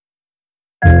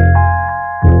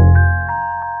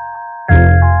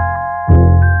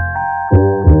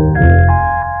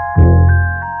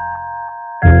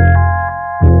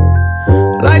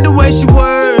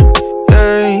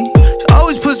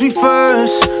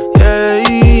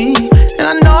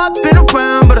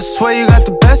swear you got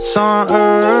the best on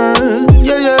earth.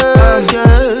 Yeah.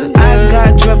 I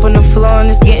got drip on the floor and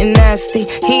it's getting nasty.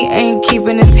 He ain't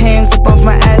keeping his hands up off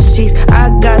my ass cheeks.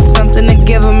 I got something to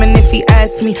give him, and if he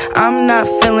asks me, I'm not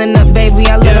feeling up, baby,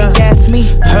 I let him gas me.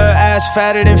 Her ass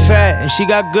fatter than fat, and she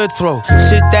got good throw.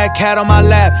 Sit that cat on my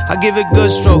lap, I give it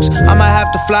good strokes. I might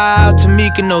have to fly out to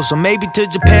Mykonos, or maybe to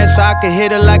Japan so I can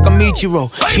hit her like a Michiro.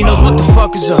 She knows what the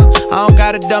fuck is up, I don't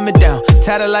gotta dumb it down.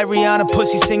 Tatted like Rihanna,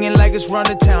 pussy singing like it's run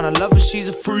to town. I love her, she's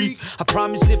a freak. I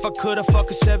promise if I could, I'd fuck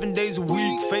her 7 days a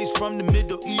week. Face from the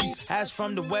Middle East, ass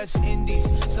from the West Indies.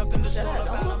 Sucking the soul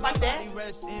out of my body,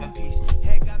 rest in peace.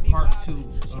 Part 2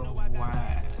 of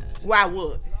why Why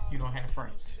would? you don't have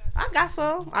friends. I got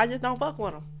some. I just don't fuck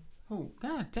with them. Oh,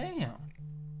 god damn.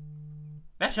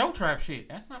 That's your trap shit.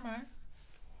 That's not mine.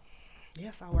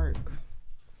 Yes, I work.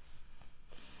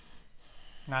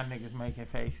 Not niggas making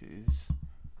faces.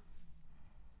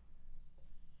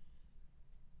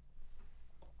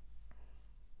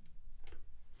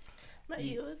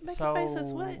 Making So-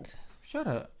 faces what? Shut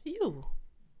up. You.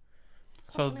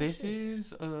 So this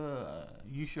is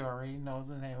you should already know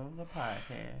the name of the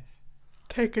podcast.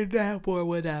 Take a nap or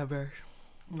whatever.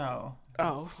 No.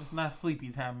 Oh. It's not sleepy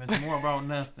time, it's more about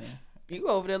nothing. You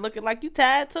over there looking like you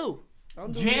tired too.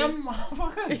 Don't do Jim,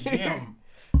 motherfucker, Jim.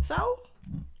 that. So?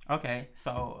 Okay,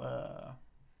 so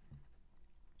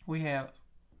we have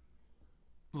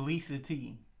Lisa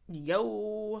T.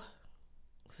 Yo.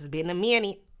 It's been a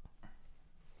minute.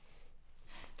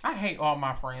 I hate all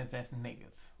my friends that's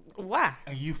niggas. Why?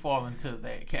 And you fall into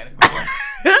that category.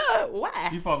 Why?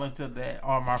 You fall into that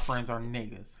all my friends are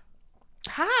niggas.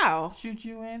 How? Shoot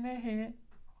you in the head.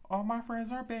 All my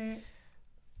friends are bad.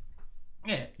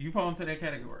 Yeah, you fall into that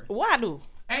category. Why do?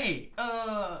 Hey,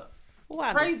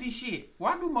 Why crazy shit.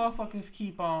 Why do motherfuckers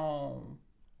keep on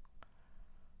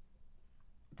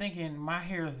thinking my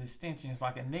hair is extensions?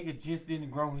 Like a nigga just didn't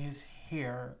grow his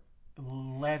hair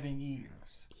 11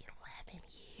 years. 11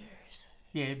 years.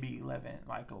 Yeah, it'd be 11,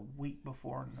 like a week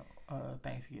before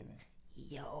Thanksgiving.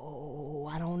 Yo,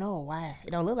 I don't know why.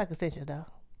 It don't look like extensions though.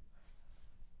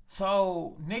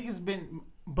 So niggas been,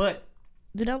 but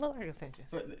It don't look like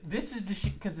extensions. this is the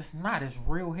shit because it's not. It's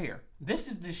real hair. This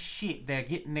is the shit that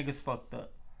get niggas fucked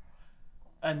up.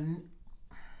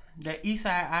 That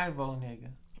Eastside Ivo nigga.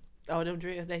 Oh, them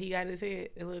dreads that he got in his head,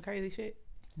 that little crazy shit.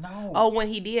 No. Oh, when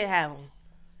he did have them.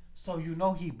 So you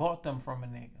know he bought them from a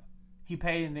nigga. He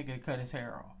paid a nigga to cut his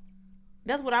hair off.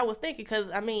 That's what I was thinking,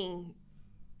 cause I mean,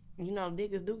 you know,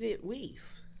 niggas do get weave.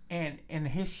 And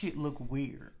his shit look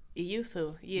weird. It used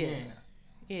to, yeah.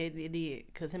 Yeah, it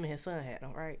did, cause him and his son had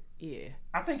them, right? Yeah.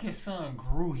 I think his son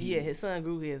grew his. Yeah, his son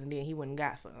grew his, and then he went and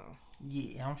got some.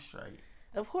 Yeah, I'm straight.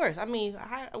 Of course. I mean,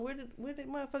 where did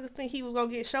motherfuckers think he was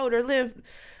gonna get shoulder length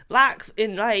locks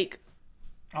in like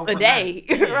Overnight. a day?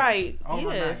 Yeah. Right.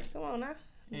 Overnight. Yeah. Come on now.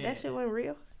 Yeah. That shit wasn't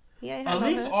real. He ain't At had no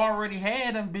least hair. already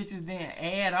had them bitches then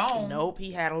add on. Nope,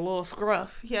 he had a little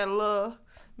scruff. He had a little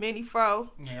mini fro.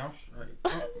 Yeah, I'm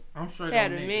straight. I'm straight He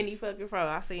had on a niggas. mini fucking fro.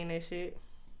 I seen that shit.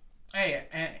 Hey,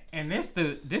 and this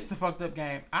the fucked up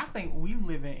game. I think we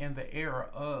living in the era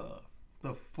of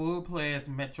the full-pledged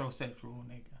metrosexual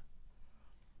nigga.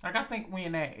 Like, I think we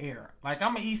in that era. Like,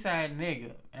 I'm an east side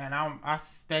nigga, and I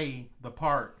stay the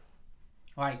part.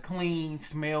 Like, clean,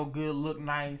 smell good, look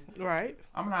nice. Right.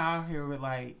 I'm not out here with,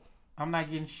 like, I'm not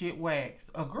getting shit waxed.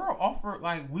 A girl offered,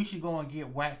 like, we should go and get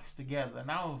waxed together. And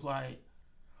I was like,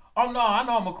 oh, no, I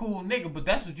know I'm a cool nigga, but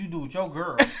that's what you do with your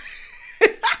girl.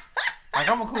 Like,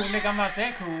 I'm a cool nigga, I'm not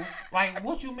that cool. Like,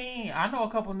 what you mean? I know a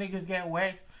couple niggas got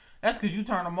waxed. That's because you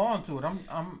turn them on to it.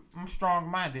 I'm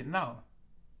strong-minded. No,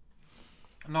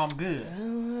 I'm good.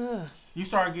 You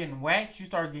start getting waxed. You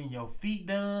start getting your feet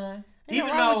done. Ain't Even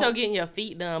no wrong with though you getting your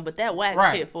feet done, but that wax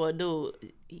Right. shit for a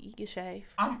dude, he can shave.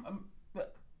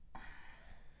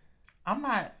 I'm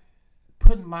not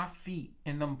putting my feet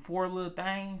in them 4 little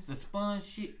things, the sponge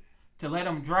shit, to let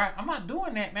them dry. I'm not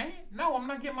doing that, man. No, I'm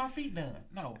not getting my feet done.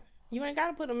 No. You ain't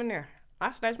gotta put them in there.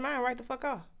 I snatch mine right the fuck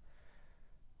off.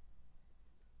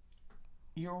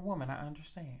 You're a woman, I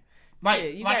understand. Like, Yeah,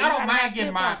 you I gotta don't mind have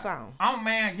getting flip-flops on. I don't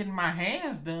mind getting my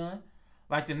hands done,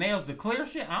 like the nails, the clear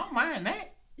shit. I don't mind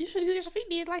that. You should get your feet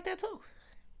did like that too.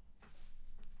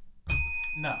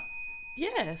 No,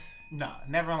 Yes.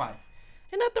 never in life.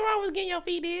 Ain't nothing wrong with getting your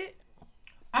feet did.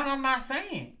 And I'm not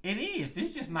saying it is.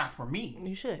 It's just not for me.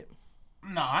 You should.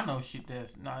 No, I know shit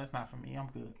that's no, it's not for me. I'm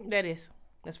good. That is.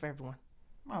 That's for everyone.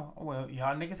 Oh well,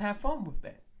 y'all niggas have fun with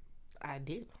that. I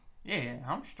do. Yeah,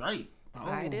 I'm straight.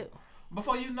 I Oh. do.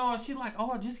 Before you know it, she like,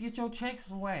 oh, just get your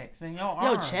chest waxed and your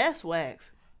Your arm. chest wax.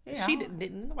 Yeah, She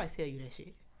didn't nobody tell you that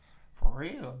shit. For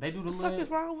real. They do the What the fuck is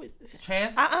little wrong with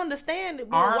chest, I understand it,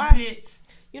 but why? armpits.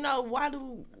 Why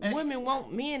do women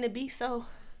want men to be so,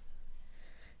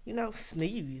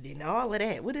 smooth and all of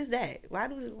that? What is that? Why?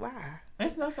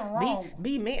 There's nothing wrong.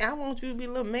 Be man. I want you to be a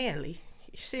little manly.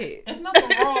 Shit. It's nothing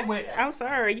wrong with. I'm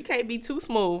sorry. You can't be too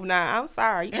smooth now. I'm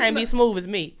sorry. You can't be smooth as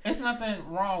me. It's nothing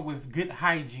wrong with good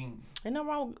hygiene. Ain't nothing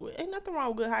wrong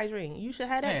with good hygiene. You should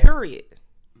have that, Yeah. period.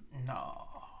 No.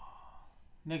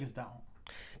 Niggas don't.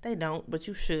 They don't, but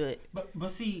you should.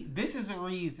 But see, this is a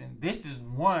reason. This is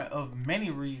one of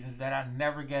many reasons that I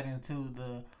never get into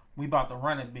the we about to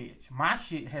run it bitch. My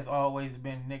shit has always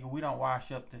been, nigga, we don't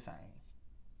wash up the same.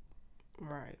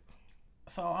 Right.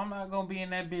 So I'm not gonna be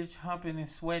in that bitch humping and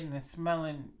sweating and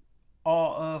smelling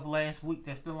all of last week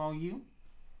that's still on you.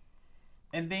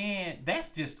 And then that's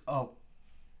just a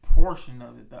portion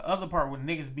of it. The other part where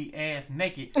niggas be ass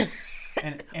naked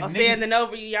and standing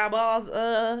over you, y'all balls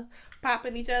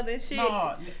popping each other and shit.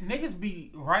 No, niggas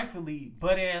be rightfully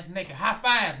butt ass naked. High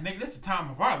five, nigga. This is the time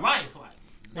of our life. Like,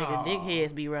 nigga,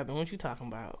 dickheads be rubbing. What you talking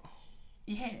about?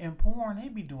 Yeah, in porn, they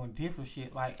be doing different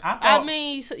shit. Like, I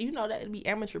mean, so, that'd be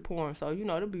amateur porn. So,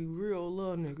 there'd be real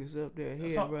little niggas up there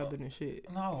head rubbing and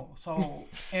shit. No. So,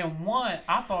 in one,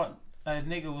 I thought a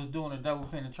nigga was doing a double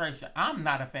penetration. I'm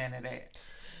not a fan of that.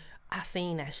 I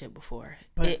seen that shit before.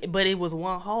 But it was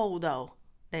one hole, though,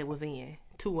 they was in.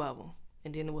 Two of them.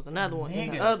 And then there was another one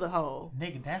in the other hole.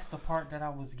 Nigga, that's the part that I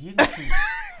was getting to.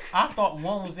 I thought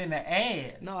one was in the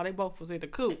ass. No, they both was in the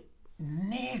coop.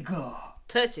 Nigga.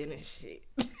 Touching and shit.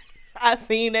 I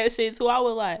seen that shit too. I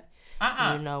was like,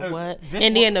 you know what?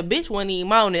 And then the bitch wasn't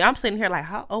even on it. I'm sitting here like,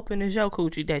 how open is your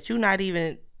coochie that you not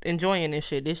even enjoying this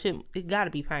shit? This shit, it gotta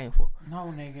be painful.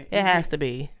 No, nigga. It has to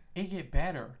be. It get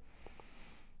better.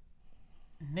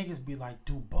 Niggas be like,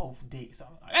 do both dicks. I'm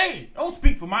like, hey, don't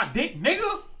speak for my dick,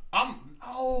 nigga.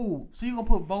 So you gonna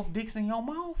put both dicks in your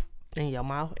mouth? In your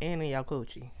mouth and in your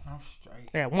coochie. I'm straight.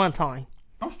 At one time.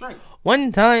 I'm straight.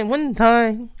 One time.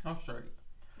 I'm straight.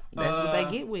 That's what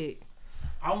they get with.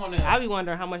 I be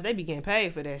wondering how much they be getting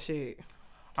paid for that shit.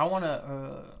 I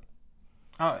wanna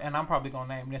and I'm probably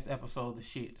gonna name this episode the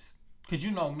shits. Cause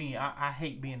you know me, I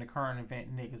hate being the current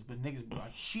event niggas, but niggas be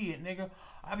like, shit, nigga,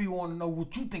 I be wanting to know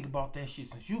what you think about that shit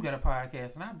since you got a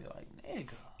podcast, and I be like,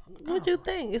 nigga. What you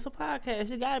think? It's a podcast.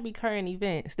 You gotta be current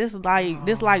events. This is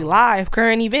like live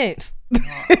current events.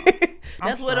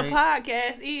 That's what a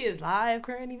podcast is. Live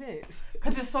current events.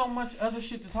 Cause there's so much other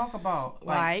shit to talk about.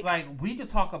 Like we could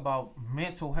talk about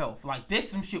mental health. Like there's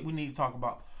some shit we need to talk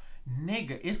about.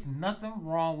 Nigga, it's nothing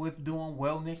wrong with doing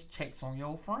wellness checks on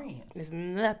your friends. There's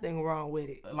nothing wrong with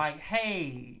it. Like,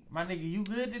 hey, my nigga, you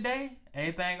good today?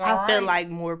 Everything all right? I feel like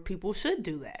more people should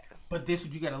do that. But this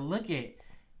what you gotta look at.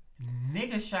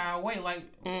 Niggas shy away. Like,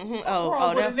 when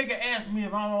a nigga ask me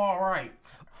if I'm all right.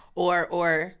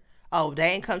 Or they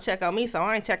ain't come check on me, so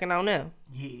I ain't checking on them.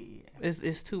 Yeah.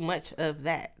 It's too much of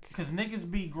that. Cause niggas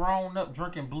be grown up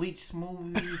drinking bleach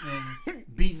smoothies and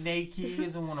beating they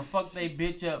kids and wanna fuck they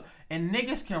bitch up. And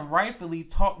niggas can rightfully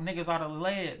talk niggas out of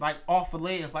lead, like off of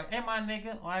legs. Like, hey my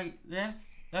nigga, like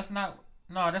that's not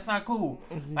cool.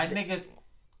 Like niggas,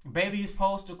 baby's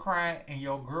supposed to cry and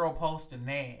your girl supposed to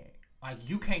nag. Like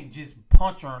you can't just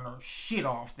punch her and her shit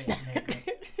off that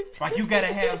nigga. Like you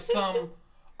gotta have some.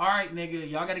 All right, nigga,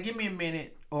 y'all gotta give me a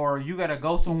minute, or you gotta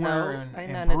go somewhere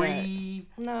and breathe.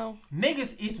 No,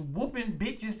 niggas is whooping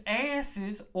bitches'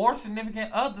 asses or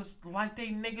significant others like they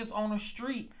niggas on the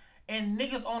street, and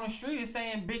niggas on the street is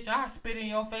saying, "Bitch, I spit in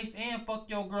your face and fuck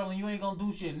your girl, and you ain't gonna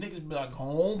do shit." Niggas be like,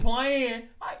 "Home playing."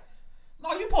 Like,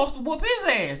 no, you supposed to whoop his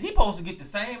ass. He supposed to get the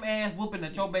same ass whooping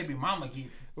that your baby mama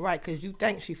get. Right, cause you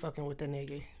think she fucking with the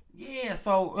nigga. Yeah,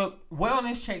 so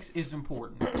wellness checks is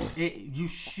important. You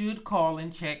should call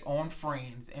and check on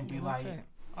friends and be like,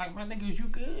 my nigga, is you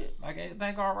good? Like,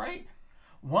 everything all right?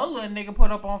 One little nigga put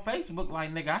up on Facebook,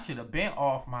 like, nigga, I should have been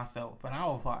off myself. And I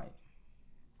was like,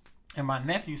 and my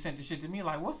nephew sent the shit to me,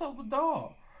 like, what's up with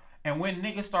dog? And when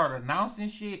niggas start announcing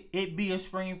shit, it be a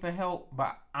scream for help,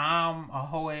 but I'm a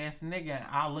hoe ass nigga, and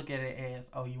I look at it as,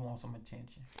 oh, you want some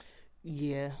attention.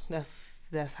 Yeah,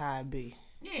 that's how it be.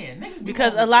 Yeah, niggas be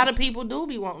because a lot of people do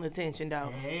be wanting attention though.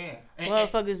 Yeah,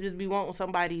 motherfuckers just be wanting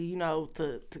somebody,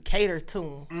 to cater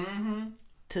to them,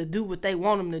 to do what they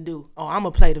want them to do. Oh, I'm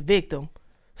gonna play the victim,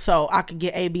 so I could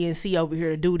get A, B, and C over here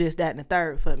to do this, that, and the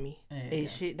third for me. Yeah. And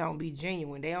shit don't be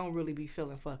genuine. They don't really be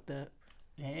feeling fucked up.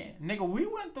 Yeah, nigga, we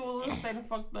went through a little state of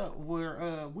fucked up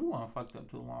where we weren't fucked up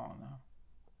too long now.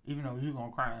 Even though you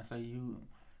gonna cry and say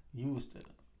you was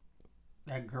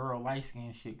that girl light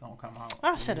skin shit gonna come out.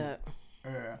 Oh, shut up.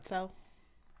 Yeah. So,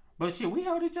 but shit, we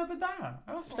held each other down.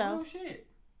 That was some real shit.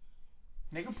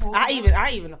 Nigga pulled I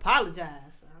even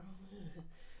apologized.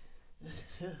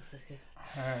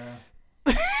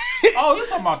 Oh, you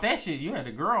talking about that shit? You had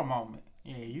a girl moment.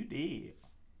 Yeah, you did.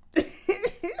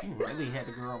 You really had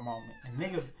a girl moment. And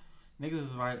niggas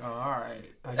was like, oh, all right.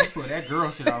 Like, you put that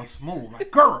girl shit out smooth. Like,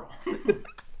 girl.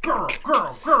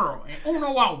 girl. And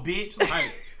uno out, bitch.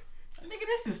 Like, nigga,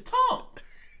 this is tough.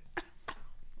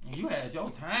 And you had your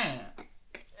time.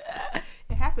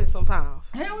 It happens sometimes.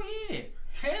 Hell yeah.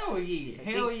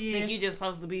 Think you just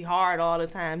supposed to be hard all the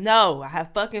time. No, I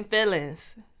have fucking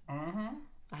feelings. Mm-hmm.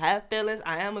 I have feelings.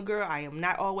 I am a girl. I am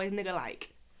not always nigga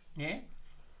like. Yeah.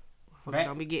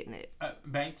 Don't be getting it.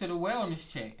 Back to the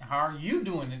wellness check. How are you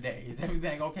doing today? Is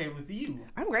everything okay with you?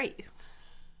 I'm great.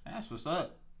 That's what's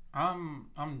up. I'm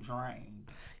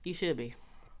drained. You should be.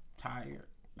 Tired.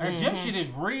 That gym shit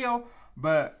is real,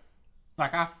 but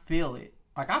like I feel it.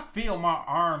 Like I feel my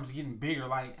arms getting bigger.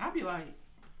 Like I be like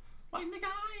nigga,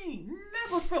 I ain't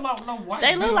never fill out no white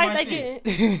They look like like they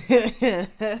this. getting.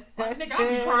 Like, nigga,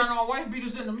 I be trying on white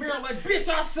beaters in the mirror like, bitch,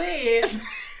 I said,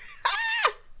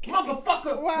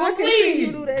 motherfucker, Why can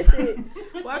you do that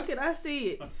shit? Why can I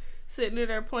see it? Sitting in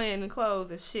there playing in clothes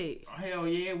and shit. Hell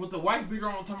yeah, with the white beater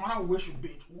on time, I wish a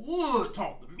bitch would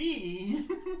talk to me.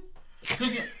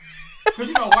 Cause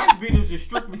you know white beaters is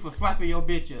strictly for slapping your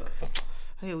bitch up.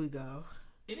 Here we go.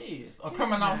 It is. Or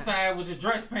coming outside with your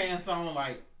dress pants on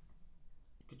like,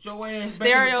 get your ass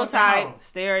back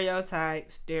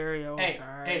Stereotype.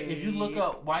 Hey, if you look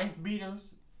up wife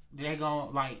beaters, they're gonna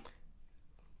like,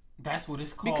 that's what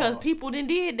it's called. Because people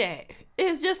did that.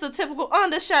 It's just a typical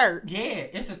undershirt. Yeah,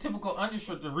 it's a typical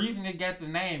undershirt. The reason it got the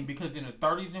name, because in the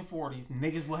 30s and 40s,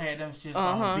 niggas will have them shit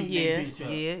on beating their bitch up.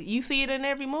 Yeah. You see it in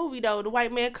every movie, though. The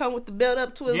white man come with the belt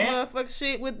up to his motherfucking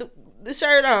shit with the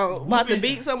shirt on. About to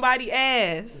beat somebody's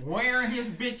ass. Wearing his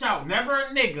bitch out. Never a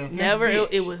nigga.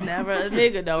 It was never a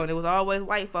nigga, though. And it was always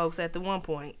white folks at the one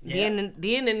point. Yeah.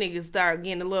 Then the niggas start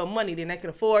getting a little money. Then they could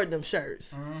afford them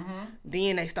shirts. Mm-hmm.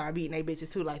 Then they start beating their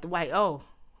bitches, too. Like the white,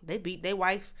 they beat their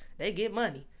wife. They get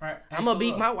money. Right. I'm going to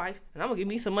beat my wife. And I'm going to give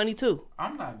me some money, too.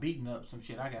 I'm not beating up some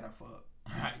shit I gotta fuck.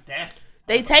 Like, that's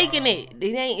They taking it.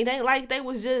 It ain't like they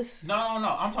was just... No.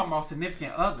 I'm talking about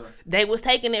significant other. They was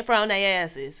taking it from their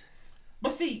asses.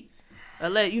 But see...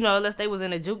 Unless they was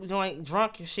in a juke joint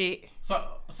drunk and shit.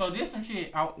 So there's some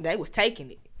shit... They was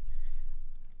taking it.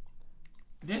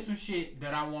 There's some shit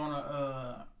that I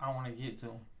wanna get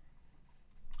to.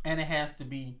 And it has to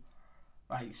be,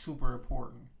 like, super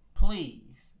important. Please.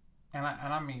 And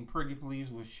I mean pretty please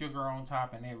with sugar on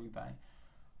top and everything.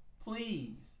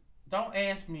 Please. Don't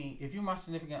ask me if you're my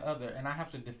significant other and I have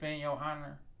to defend your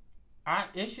honor.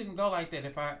 It shouldn't go like that.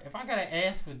 If I gotta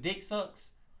ask for dick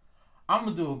sucks, I'm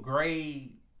gonna do a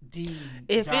grade D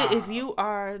job. If you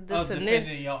are the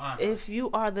defending your honor. If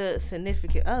you are the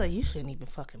significant other, you shouldn't even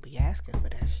fucking be asking for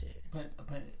that shit. But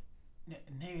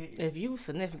nigga, if you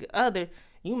significant other,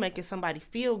 you making somebody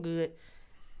feel good.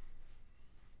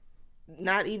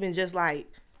 Not even just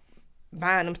like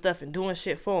buying them stuff and doing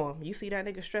shit for him. You see that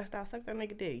nigga stressed out, suck that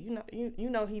nigga dick. You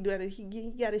know he do that.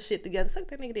 He got his shit together. Suck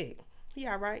that nigga dick. He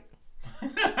all right.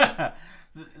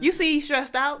 You see he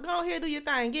stressed out. Go ahead, do your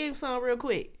thing. Give him some real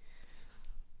quick.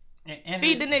 And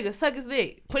feed the nigga. Suck his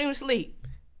dick. Put him to sleep.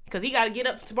 Cause he got to get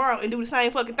up tomorrow and do the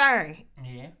same fucking thing.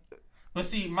 Yeah. But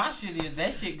see, my shit is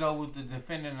that shit go with the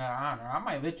defending of the honor. I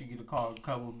might let you get a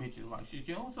couple of bitches like shit.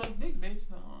 You don't suck dick, bitch.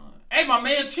 Hey, my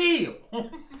man, chill.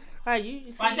 Right,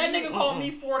 you like that nigga called me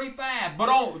 45, but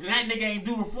that nigga ain't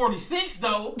do the 46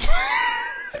 though.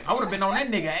 I would have been on that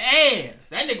nigga ass.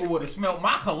 That nigga would have smelled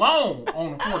my cologne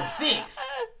on the 46.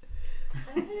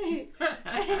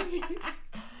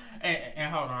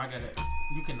 and hold on,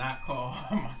 you cannot call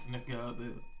my significant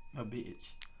other a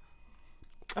bitch.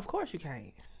 Of course you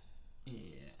can't.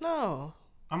 Yeah. No.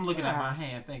 I'm looking at my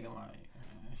hand thinking like,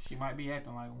 she might be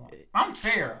acting like one. I'm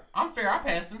fair. I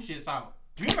passed them shits out.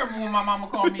 You remember when my mama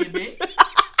called me a bitch?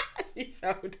 You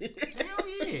sure did. Hell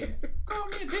yeah.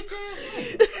 Called me a bitch ass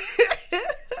nigga.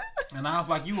 And I was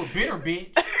like, you a bitter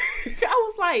bitch.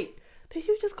 I was like, did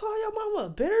you just call your mama a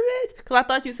bitter bitch? Because I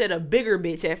thought you said a bigger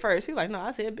bitch at first. He was like, no,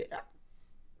 I said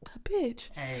a bitch.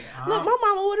 Hey, look, my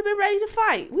mama would have been ready to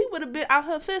fight. We would have been out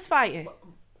her fist fighting.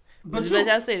 But as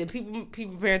I said, people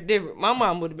parents different. My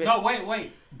mom would have been. No,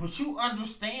 wait. But you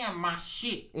understand my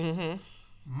shit. Mm-hmm.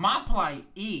 My plight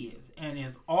is and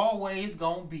is always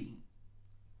gonna be,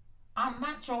 I'm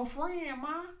not your friend,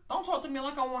 ma. Don't talk to me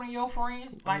like I'm one of your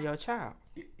friends. Like I'm your child.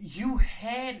 You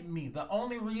had me. The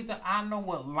only reason I know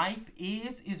what life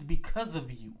is because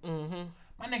of you. Mm-hmm.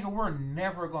 My nigga, we're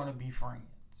never gonna be friends.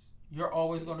 You're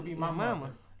always gonna be my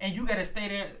mama. And you gotta stay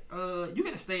there. You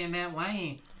gotta stay in that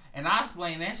lane. And I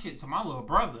explain that shit to my little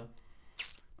brother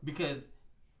because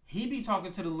he be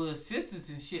talking to the little sisters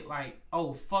and shit like,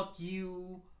 oh, fuck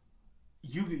you.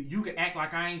 You can act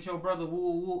like I ain't your brother,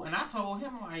 woo, woo. And I told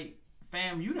him, like,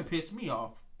 fam, you done pissed me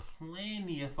off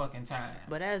plenty of fucking time.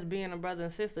 But as being a brother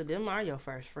and sister, them are your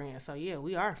first friends. So, yeah,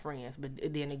 we are friends.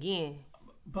 But then again,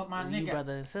 but my you nigga,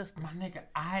 brother and sister. My nigga,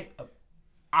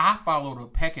 I follow the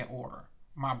pecking order.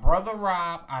 My brother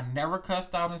Rob, I never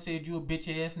cussed out and said you a bitch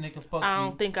ass nigga. Fuck you. I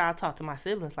don't think I'll talk to my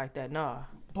siblings like that. No.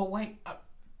 But wait,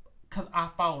 cause I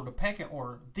follow the pecking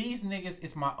order. These niggas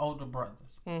is my older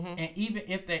brothers, and even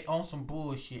if they own some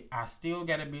bullshit, I still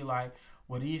gotta be like,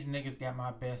 well, these niggas got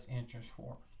my best interest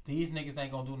for. These niggas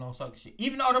ain't gonna do no sucker shit.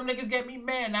 Even though them niggas get me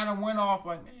mad, now done went off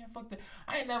like, man, fuck that.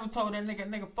 I ain't never told that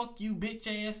nigga, fuck you, bitch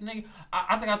ass nigga.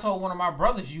 I think I told one of my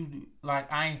brothers,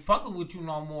 like, I ain't fucking with you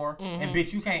no more. And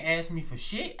bitch, you can't ask me for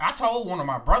shit. I told one of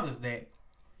my brothers that.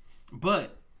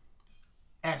 But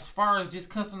as far as just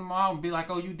cussing them out and be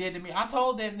like, oh, you dead to me, I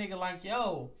told that nigga, like,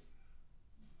 yo,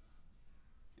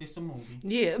 it's a movie.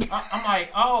 Yeah. I'm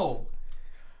like, oh,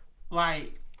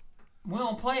 like, we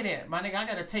don't play that. My nigga, I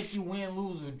gotta take you win,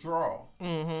 lose, or draw.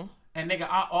 And nigga,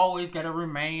 I always gotta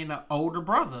remain an older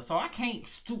brother. So I can't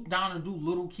stoop down and do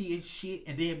little kid shit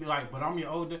and then be like, but I'm your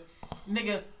older.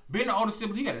 Nigga, being an older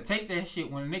sibling, you gotta take that shit.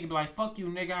 When a nigga be like, fuck you,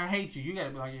 nigga, I hate you. You gotta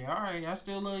be like, yeah, alright, I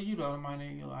still love you though, my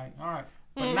nigga. Like, alright.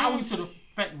 But now we to the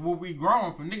fact where we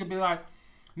growing from. Nigga be like,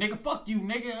 nigga, fuck you,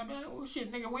 nigga. I be like, oh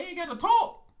shit, nigga, we ain't gotta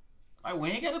talk. Like, we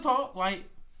ain't gotta talk. Like,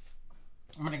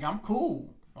 my nigga, I'm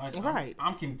cool. Like, right.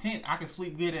 I'm content. I can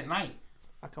sleep good at night.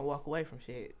 I can walk away from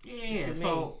shit. Yeah,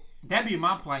 so that be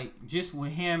my plight. Just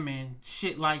with him and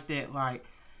shit like that. Like,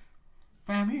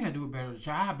 fam, you gotta do a better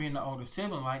job being the older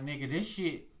sibling. Like, nigga, this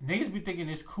shit, niggas be thinking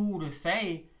it's cool to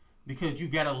say because you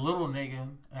got a little nigga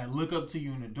that look up to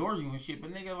you and adore you and shit.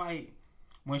 But nigga, like,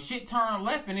 when shit turn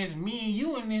left and it's me and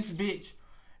you and this bitch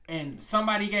and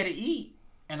somebody gotta eat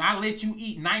and I let you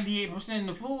eat 98% of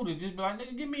the food and just be like,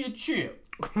 nigga, give me a chip.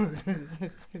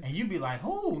 And you be like,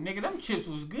 oh, nigga, them chips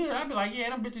was good. I be like, yeah,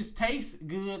 them bitches taste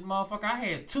good, motherfucker. I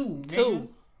had 2, nigga.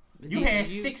 You had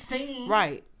 16.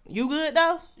 Right. You good,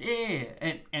 though? Yeah.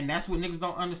 And that's what niggas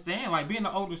don't understand. Like, being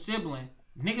an older sibling,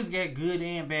 niggas got good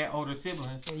and bad older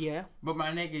siblings. Yeah. But, my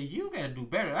nigga, you gotta do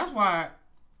better. That's why,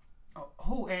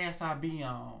 who ass I be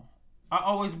on? I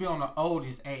always be on the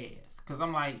oldest ass. Because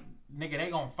I'm like, nigga, they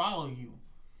gonna follow you.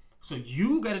 So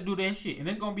you gotta do that shit. And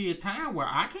it's gonna be a time where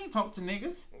I can't talk to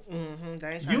niggas.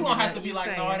 You gonna have to be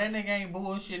like, no, that nigga ain't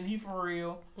bullshitting. He for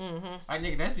real. Like,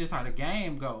 nigga, that's just how the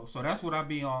game goes. So that's what I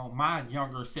be on my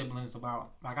younger siblings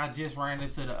about. Like, I just ran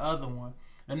into the other one.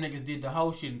 Them niggas did the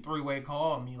whole shit and 3-way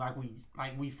called me like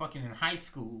we fucking in high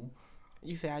school.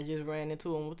 You say I just ran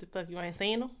into him. What the fuck? You ain't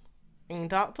seen him? You ain't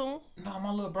talk to him? No,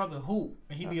 my little brother hoop,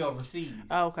 and he be overseas.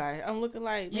 Okay, I'm looking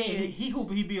like... Yeah, he hoop,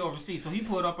 but he be overseas. So he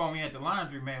pulled up on me at the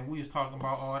laundry, man. We was talking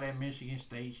about all that Michigan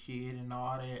State shit and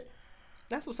all that.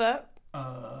 That's what's up.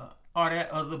 All that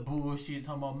other bullshit.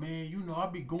 Talking about, man, you know, I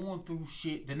be going through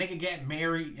shit. The nigga got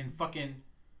married in fucking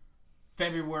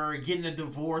February, getting a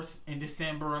divorce in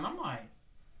December, and I'm like...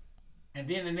 And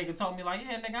then the nigga told me, like,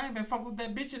 yeah, nigga, I ain't been fucking with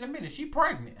that bitch in a minute. She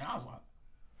pregnant. And I was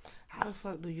like... How the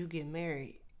fuck do you get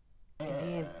married? And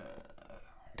then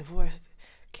divorced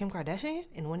Kim Kardashian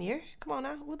in 1 year? Come on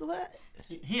now. What the what?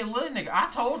 He a little nigga. I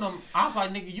told him, I was like,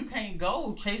 nigga, you can't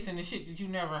go chasing the shit that you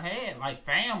never had, like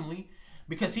family,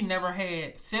 because he never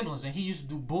had siblings and he used to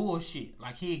do bullshit.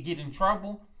 Like, he'd get in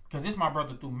trouble, because this my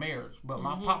brother through marriage. But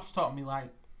my pops taught me, like,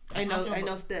 ain't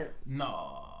no step.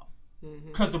 No.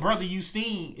 Because the brother you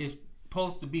seen is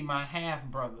supposed to be my half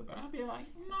brother. But I'd be like,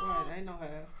 no. Right, ain't no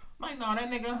half. Like, no, that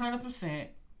nigga 100%.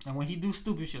 And when he do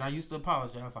stupid shit, I used to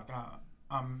apologize. Like,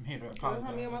 I'm here to apologize.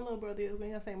 How me and my little brother is? We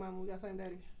got same mama, we got same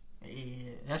daddy.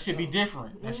 Yeah, that should be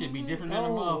different. That should be different than a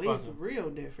motherfucker. It's real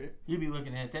different. You be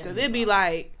looking at that. Because it be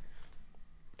like,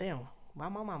 damn, why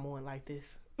my mama went like this?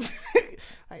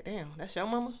 Like, damn, that's your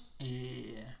mama?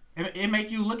 Yeah. It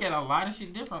make you look at a lot of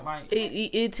shit different. Like,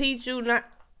 it teach you not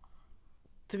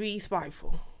to be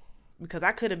spiteful. Because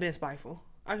I could have been spiteful.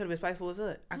 I could have been spiteful as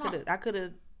what? I could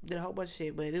have did a whole bunch of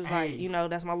shit, but it was like, you know,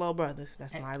 that's my little brother.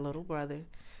 That's my little brother.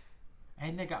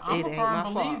 Hey, nigga, I'm a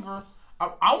firm believer.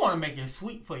 I want to make it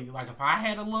sweet for you. Like, if I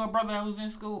had a little brother that was in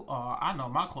school, I know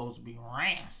my clothes would be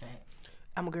ransacked.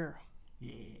 I'm a girl.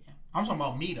 Yeah. I'm talking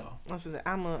about me, though.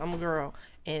 I'm a girl.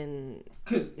 And...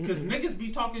 Cause niggas be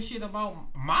talking shit about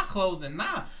my clothing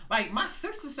now. Like, my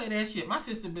sister say that shit. My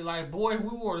sister be like, boy, if we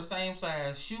wore the same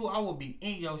size shoe, I would be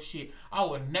in your shit. I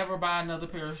would never buy another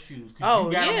pair of shoes. Cause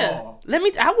you got them all.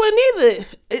 I wouldn't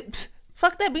either.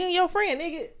 Fuck that being your friend,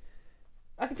 nigga.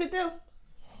 I can fit them.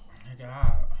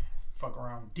 Nigga, Fuck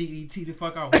around, DDT the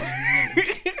fuck out with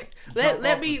these niggas.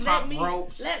 Let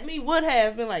me would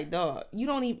have been like, dog, you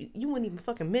wouldn't even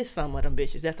fucking miss some of them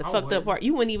bitches. That's the fucked up part.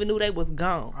 You wouldn't even knew they was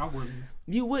gone. I wouldn't.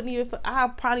 You wouldn't even. I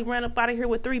probably ran up out of here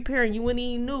with 3 pair and you wouldn't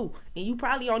even knew. And you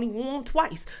probably only won them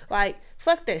twice. Like,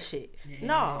 fuck that shit. Yeah.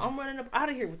 No, I'm running up out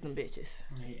of here with them bitches.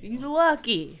 Yeah. You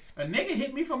lucky. A nigga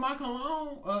hit me for my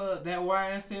cologne. That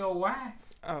YSLY.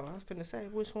 Oh, I was finna say,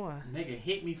 which one? Nigga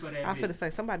hit me for that. I was finna say,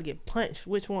 somebody get punched.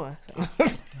 Which one?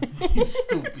 You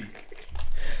stupid.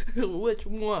 Which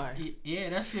one? Yeah,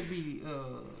 that should be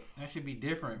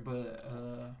different. But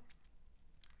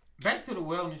back to the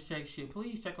wellness check shit.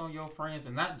 Please check on your friends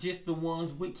and not just the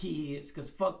ones with kids,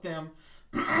 cause fuck them.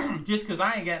 Just cause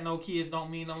I ain't got no kids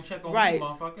don't mean don't check on me,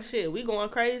 motherfucker. Shit, we going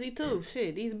crazy too.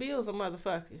 Shit, these bills are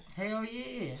motherfuckers. Hell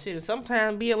yeah. Shit, and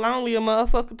sometimes being lonely a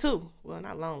motherfucker too. Well,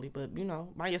 not lonely, but you know,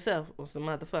 by yourself was a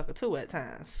motherfucker too at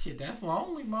times. Shit, that's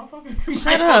lonely, motherfucker.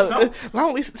 Shut up.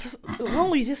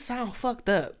 Lonely just sound fucked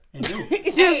up. It do.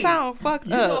 It just sound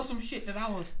fucked up. You know some shit that I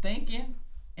was thinking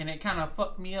and it kind of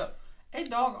fucked me up. Hey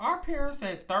dog, our parents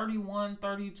at 31,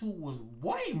 32 was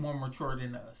way more mature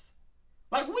than us.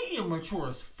 Like, we immature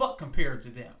as fuck compared to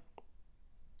them.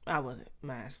 I wasn't.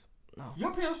 Mine, no.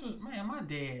 Your parents was, man, my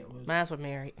dad was. Mine were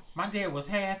married. My dad was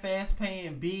half-ass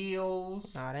paying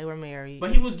bills. No, they were married.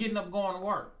 But he was getting up going to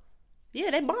work.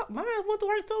 Yeah, mine went to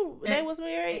work too. They was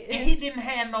married. And he didn't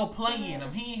have no play in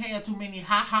him. He ain't had too many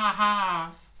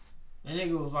ha-ha-ha's. The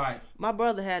nigga was like. My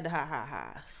brother had the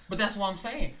ha-ha-ha's. But that's what I'm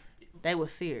saying. They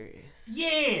was serious.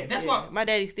 Yeah, that's what. My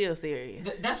daddy's still serious.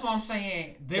 That's what I'm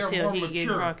saying. They're until more he mature. Get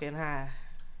drunk and high.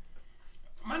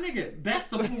 My nigga, that's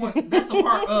the point. That's the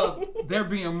part of they're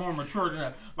being more mature than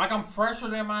us. Like, I'm fresher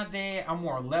than my dad. I'm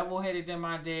more level-headed than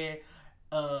my dad.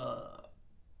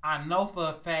 I know for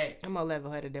a fact. I'm more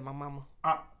level-headed than my mama.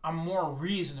 I'm more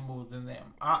reasonable than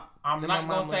them. I'm not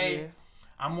going to say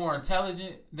I'm more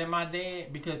intelligent than my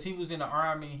dad because he was in the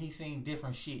army and he seen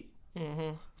different shit.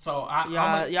 Mm-hmm. So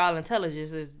y'all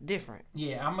intelligence is different.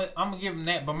 Yeah, I'm gonna give him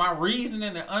that. But my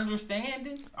reasoning and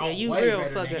understanding, you way real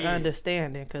fucking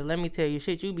understanding. Cause let me tell you,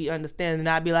 shit you be understanding.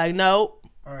 I'd be like, nope,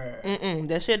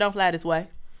 that shit don't fly this way.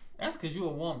 That's cause you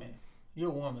a woman. You're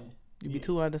a woman. You be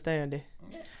too understanding.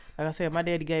 Yeah. Like I said, my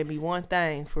daddy gave me one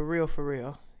thing for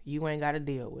real. You ain't got to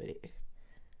deal with it.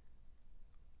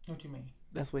 What you mean?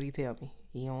 That's what he tell me.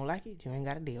 You don't like it, you ain't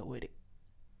got to deal with it.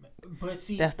 But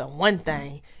see, that's the one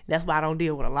thing. That's why I don't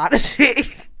deal with a lot of shit.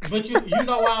 But you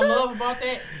know what I love about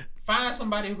that? Find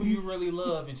somebody who you really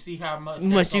love and see how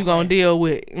much you gonna deal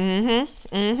with. It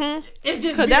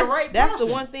just be the right person. That's the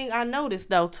one thing I noticed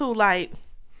though too. Like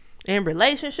in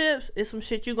relationships, it's some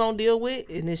shit you gonna deal with,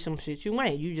 and it's some shit you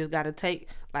ain't. You just gotta take.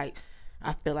 Like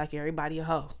I feel like everybody a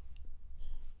hoe.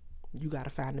 You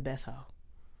gotta find the best hoe.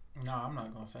 No, I'm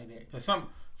not gonna say that because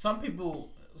some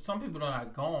people are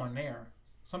not going there.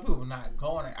 Some people not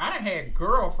going there. I done had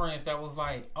girlfriends that was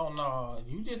like, "Oh no,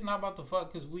 you just not about to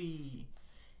fuck because we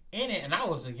in it." And I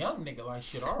was a young nigga, like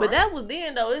shit. All right. But that was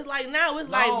then though. It's like now. It's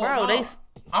like, bro, they.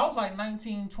 I was like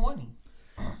 19, 20.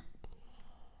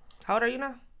 How old are you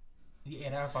now?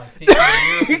 Yeah, that was like 15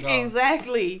 years ago.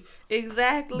 Exactly.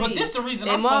 But this the reason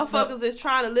and motherfuckers is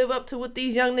trying to live up to what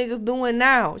these young niggas doing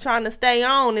now, trying to stay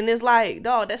on, and it's like,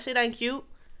 dog, that shit ain't cute.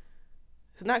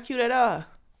 It's not cute at all.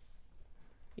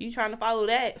 You trying to follow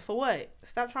that for what?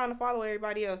 Stop trying to follow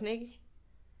everybody else, nigga.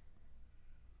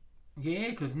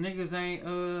 Yeah, cause niggas ain't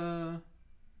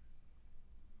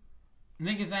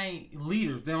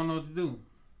leaders. They don't know what to do.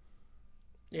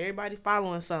 Everybody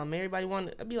following something. Everybody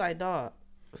want to be like, dog.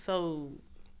 So,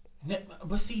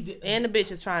 but see, and the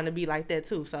bitch is trying to be like that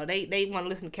too. So they want to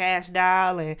listen to Cash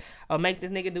Doll and make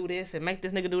this nigga do this and make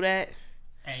this nigga do that.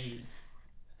 Hey,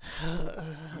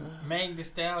 Meg Thee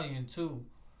Stallion too,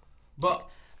 but.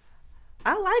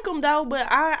 I like them though, but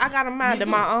I got a mind of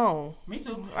my own. Me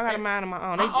too. I got a mind of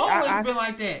my own. I always been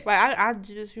like that. Like I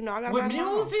just I got with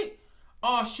music.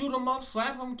 Oh, shoot them up,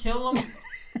 slap them, kill them.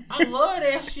 I love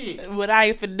that shit. But I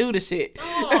ain't finna do the shit.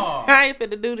 Oh. I ain't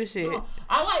finna do the shit. Oh.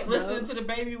 I like listening to the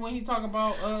baby when he talk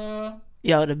about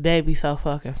Yo, the baby so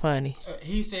fucking funny.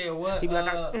 He said what? He be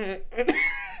like, I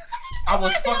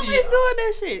was fucking. He's doing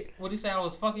that shit. What he said? I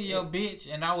was fucking your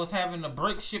bitch, and I was having a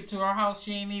brick shipped to her house.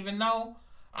 She ain't even know.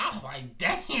 I was like,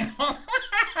 damn.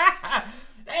 That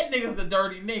nigga's the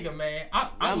dirty nigga, man. I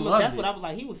love it. That's what I was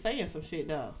like. He was saying some shit,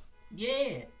 though.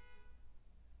 Yeah.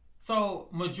 So,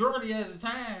 majority of the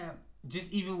time,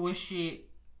 just even with shit,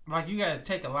 like, you gotta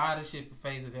take a lot of shit for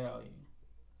face value.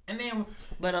 And then...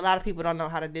 But a lot of people don't know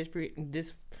how to differentiate.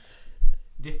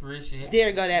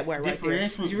 There go that word right there.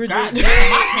 God damn,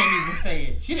 I can't even say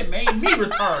it. She done made me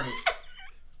retarded.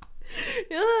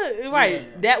 Right, Yeah.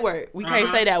 that word. We can't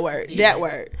say that word. Yeah. That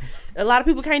word. A lot of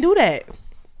people can't do that.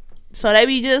 So they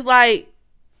be just like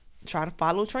trying to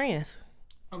follow trends.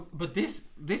 But this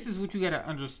is what you gotta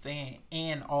understand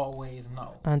and always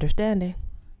know. Understanding.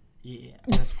 Yeah,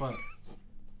 that's fuck.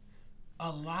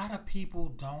 A lot of people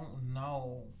don't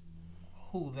know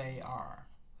who they are.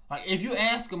 Like, if you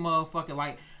ask a motherfucker,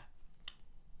 like,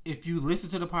 if you listen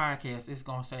to the podcast, it's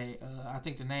gonna say, I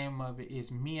think the name of it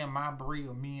is Me and My Brie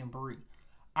or Me and Brie.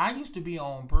 I used to be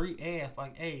on Brie ass,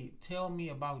 like, hey, tell me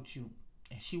about you.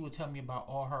 And she would tell me about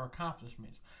all her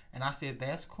accomplishments. And I said,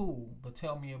 that's cool, but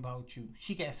tell me about you.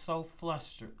 She got so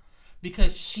flustered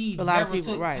because she A lot never of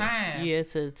people, took right? time Yeah,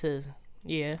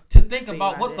 to think See,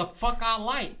 about like what that. the fuck I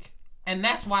like. And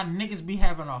that's why niggas be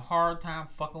having a hard time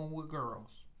fucking with girls.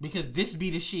 Because this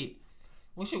be the shit.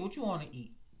 Well, shit, what you want to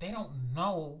eat? They don't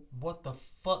know what the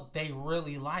fuck they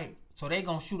really like. So they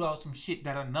gonna shoot out some shit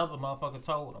that another motherfucker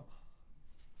told them.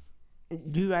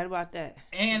 You right about that.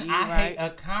 And You I right. hate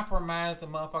a compromised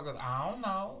motherfuckers. I don't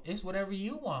know. It's whatever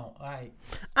you want. Like,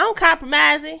 I'm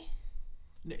compromising,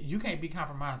 you can't be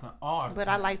compromised on all the but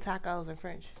time. I like tacos and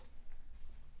French.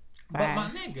 But my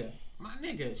fries.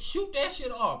 nigga, shoot that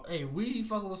shit off. Hey, we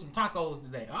fucking with some tacos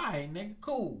today. All right, nigga,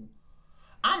 cool.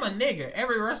 I'm a nigga.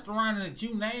 Every restaurant that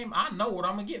you name, I know what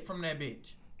I'm gonna get from that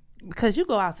bitch. Because you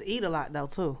go out to eat a lot though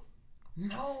too.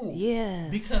 No.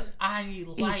 Yes. Because I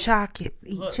like. Eat chocolate,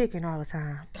 eat Look. chicken all the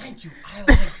time. Thank you. I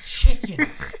like chicken.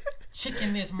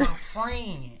 Chicken is my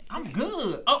friend. I'm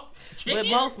good. Oh, chicken.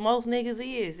 But most niggas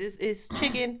it's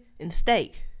chicken and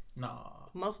steak. Nah.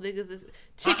 Most niggas is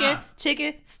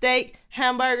chicken, steak,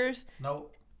 hamburgers.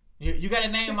 Nope. You gotta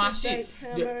name my shit. steak,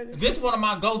 hamburger. This one of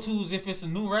my go-tos if it's a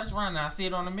new restaurant and I see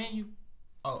it on the menu.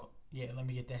 Oh, yeah, let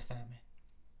me get that salmon.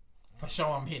 For sure,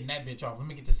 I'm hitting that bitch off. Let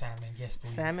me get the salmon. Yes,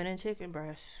 please. Salmon and chicken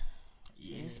breast.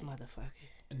 Yeah. This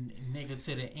motherfucker. Nigga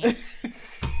to the end.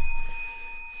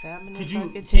 Salmon Could and you-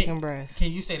 fucking chicken breast.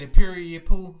 Can you say the period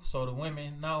poo so the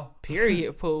women know?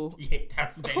 Period pool. Yeah,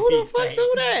 that's what they Who the be fuck saying.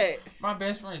 do that? My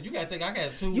best friend. You gotta think I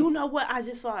got two. You know what? I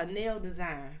just saw a nail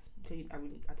design.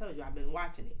 I told you I've been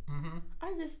watching it. Mm-hmm.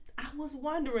 I was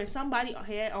wondering, somebody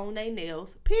had on their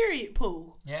nails period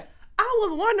pool. Yeah. I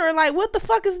was wondering, like, what the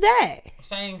fuck is that?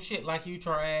 Same shit like you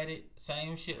tried it.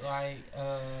 Same shit like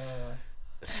How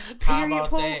Period about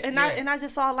pool. that? And Yeah. I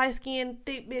just saw a light skinned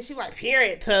thick bitch. She like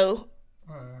period pool.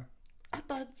 uh, I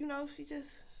thought, she just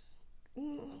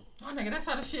oh nigga, that's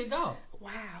how the shit go.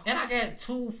 wow. And I got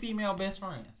two female best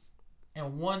friends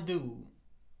and one dude.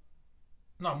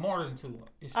 No, more than two.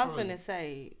 It's I'm three. finna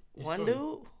say It's one three.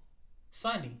 dude.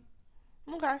 Sonny.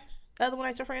 Okay. The other one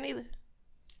ain't your friend either.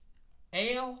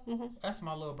 L, Mhm. that's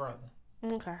my little brother.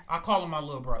 Okay. I call him my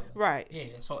little brother. Right. Yeah.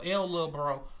 So L little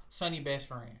bro, Sonny best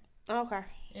friend. Okay.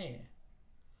 Yeah.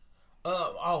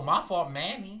 Oh, my fault,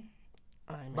 Manny.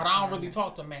 But I don't really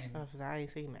talk to Manny. I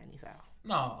ain't seen Manny's out.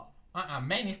 No.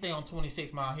 Manny stay on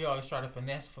 26 Mile. He always try to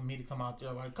finesse for me to come out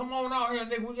there. Like, come on out here,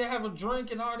 nigga. We can have a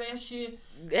drink and all that shit.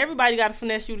 Everybody got to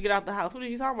finesse you to get out the house. What are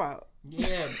you talking about?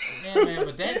 Yeah, man.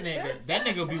 But that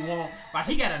nigga be warm. Like,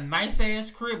 he got a nice ass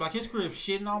crib. Like, his crib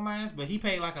shitting on mine, but he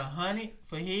paid like $100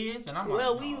 for his, and I'm like,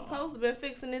 Well, nah. we supposed to been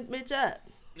fixing this bitch up.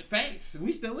 Facts.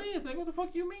 We still is. Nigga, what the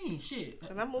fuck you mean? Shit.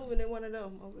 And I'm moving in one of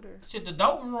them over there. Shit, the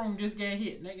Dalton room just got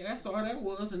hit, nigga. That's all that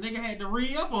was. A nigga had to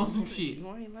re-up on some shit.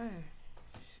 You ain't lying.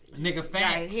 Nigga, Got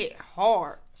facts. hit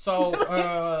hard.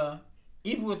 So,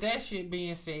 even with that shit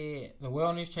being said, the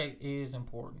wellness check is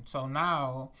important. So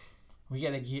now, we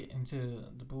gotta get into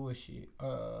the bullshit.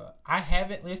 I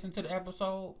haven't listened to the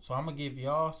episode, so I'm gonna give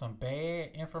y'all some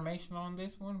bad information on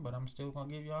this one, but I'm still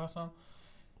gonna give y'all some.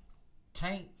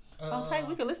 Tank. Okay,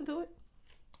 we can listen to it.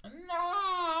 No,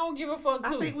 I don't give a fuck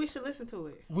I too. think we should listen to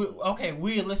it. We'll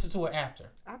listen to it after.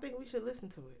 I think we should listen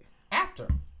to it. After.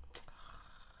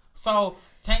 So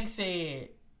Tank said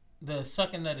the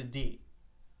sucking of the dick,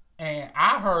 and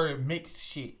I heard mixed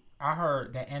shit. I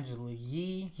heard that Angela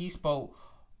Yee, he spoke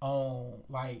on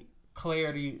like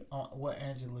clarity on what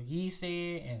Angela Yee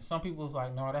said, and some people was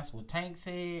like, no, that's what Tank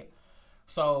said.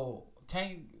 So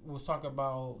Tank was talking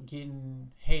about getting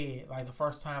head, like the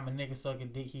first time a nigga suck a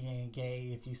dick, he ain't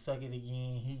gay. If you suck it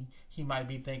again, he might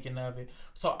be thinking of it.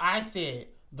 So I said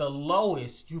the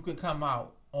lowest you can come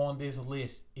out on this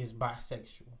list is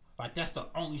bisexual. Like, that's the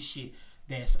only shit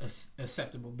that's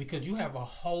acceptable, because you have a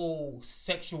whole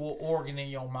sexual organ in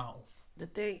your mouth. The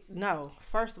thing, no.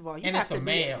 First of all, you And have it's a to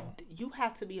male. you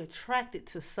have to be attracted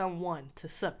to someone to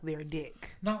suck their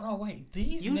dick. No, wait.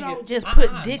 These You niggas don't just put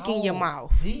dick in your no.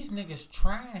 mouth. These niggas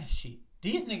trying shit.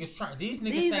 These niggas These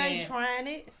saying, ain't trying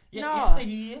it. Yeah, no, yes, they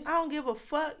is. I don't give a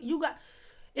fuck.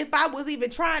 If I was even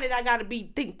trying it, I gotta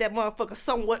think that motherfucker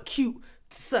somewhat cute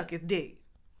to suck his dick.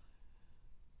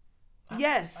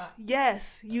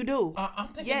 Yes, you do. I'm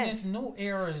thinking this new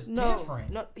era is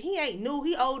different. No, he ain't new.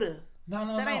 He older.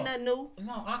 No. That ain't nothing new.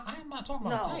 No, I am not talking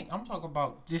about Tank. I'm talking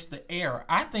about just the era.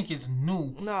 I think it's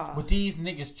new. No. With these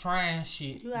niggas trying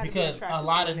shit because a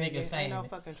lot of niggas saying ain't no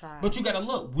fucking trying. But you gotta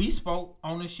look. We spoke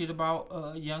on this shit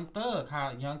about Young Thug.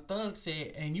 How Young Thug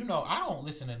said, and you know I don't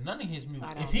listen to none of his music.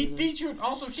 If he featured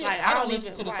on some shit, I don't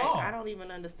listen to the song. I don't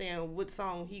even understand what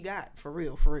song he got for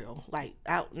real. Like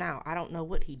out now, I don't know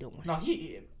what he doing. No,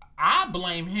 I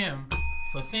blame him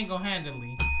for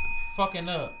single-handedly fucking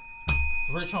up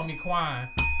Rich Homie Quan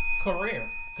career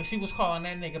because she was calling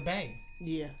that nigga bae.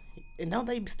 Yeah, and don't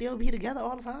they still be together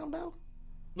all the time though?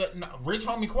 But no, Rich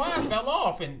Homie Quan fell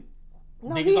off and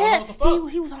no, niggas don't know what the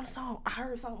fuck. He was on the song. I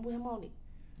heard something with him on it.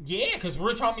 Yeah, because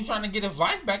Rich Homie trying to get his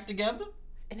life back together.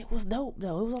 And it was dope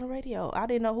though. It was on the radio. I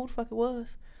didn't know who the fuck it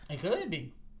was. It could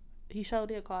be. He showed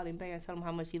did call him back and tell him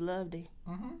how much he loved it.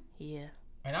 Mm-hmm. Yeah.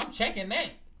 And I'm checking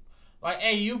that. Like,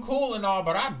 hey, you cool and all,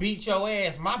 but I beat your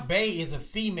ass. My bae is a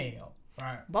female.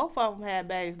 Right. Both of them had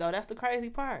baes though. That's the crazy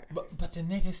part. But the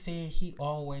nigga said he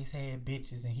always had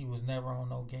bitches and he was never on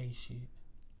no gay shit.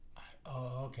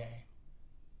 Oh, okay.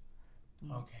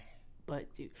 Okay.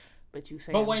 But you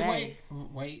say. But wait.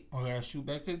 We gotta shoot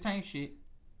back to the Tank shit.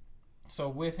 So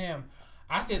with him,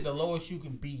 I said the lowest you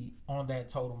can be on that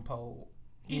totem pole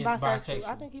is bisexual.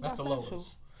 I think he's That's bisexual. The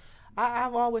lowest.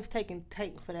 I've always taken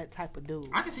Tank for that type of dude.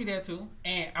 I can see that too.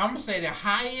 And I'm gonna say the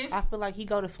highest. I feel like he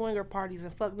go to swinger parties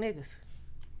and fuck niggas.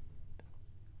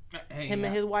 Him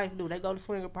and his wife do. They go to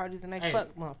swinger parties and they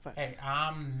fuck motherfuckers. Hey,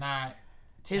 I'm not.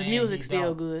 His music's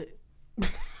still good.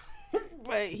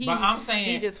 but I'm saying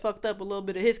he just fucked up a little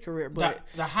bit of his career. But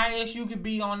the highest you could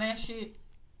be on that shit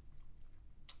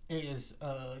is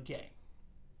gay.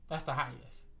 That's the highest.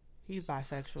 He's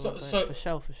bisexual. So for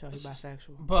sure, he's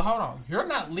bisexual. But hold on, you're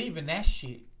not leaving that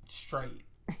shit straight.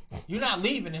 You're not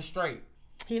leaving it straight.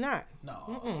 He not.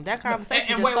 No. That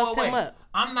conversation just fucked him up.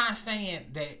 I'm not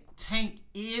saying that Tank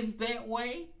is that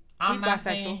way. I'm not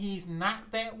saying he's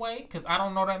not that way because I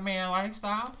don't know that man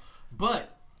lifestyle.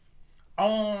 But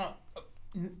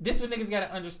this is what niggas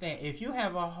gotta understand. If you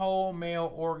have a whole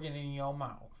male organ in your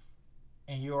mouth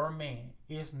and you're a man,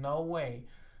 it's no way.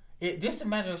 It just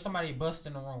imagine if somebody busts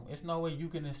in the room. It's no way you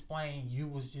can explain you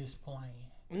was just playing.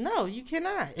 No, you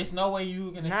cannot. It's no way you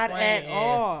can explain. Not at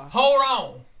all.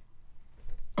 Hold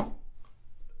on.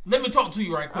 Let me talk to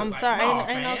you right quick. I'm sorry.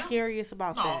 Ain't no curious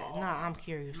about that. Nah, I'm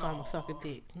curious. So I'm gonna suck a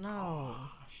dick. No.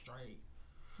 I'm straight.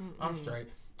 I'm straight.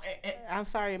 I'm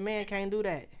sorry, a man can't do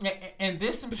that. And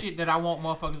this some shit that I want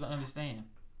motherfuckers to understand.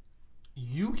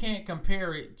 You can't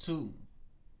compare it to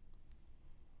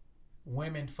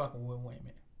women fucking with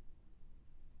women.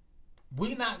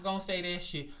 We not gonna say that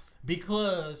shit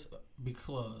because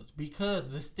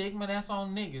the stigma that's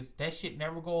on niggas, that shit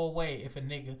never go away if a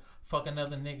nigga fuck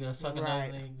another nigga or suck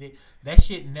another nigga dick. That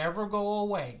shit never go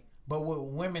away. But with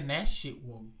women, that shit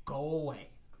will go away.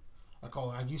 Like, oh,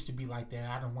 I used to be like that.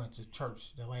 I done went to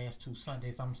church the last 2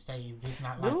 Sundays. I'm saved. It's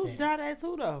not like that. Dudes try that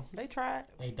too, though. They tried.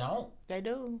 They don't. They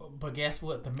do. But guess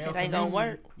what? The male community. It ain't gonna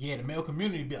work. Yeah, the male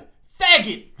community be like,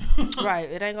 faggot. Right.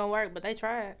 It ain't gonna work, but they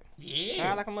tried. Yeah.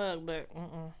 Tried like a mug, but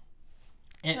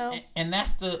And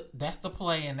that's the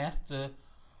play, and that's the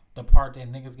part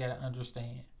that niggas gotta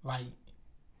understand. Like,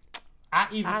 I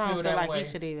don't feel like you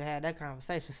should even have that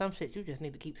conversation. Some shit you just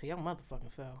need to keep to your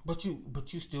motherfucking self. But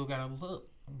you still gotta look.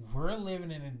 We're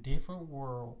living in a different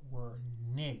world where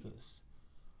niggas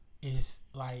is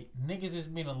like niggas is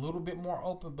being a little bit more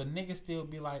open, but niggas still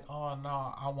be like, oh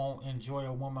no, I won't enjoy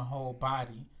a woman's whole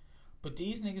body. But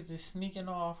these niggas is sneaking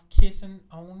off kissing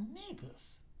on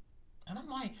niggas. And I'm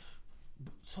like,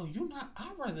 so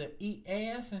I'd rather eat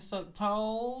ass and suck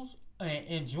toes and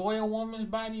enjoy a woman's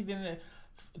body than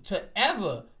to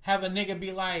ever have a nigga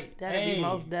be like, that'd be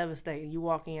most devastating. You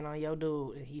walk in on your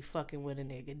dude and he fucking with a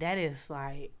nigga. That is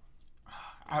like,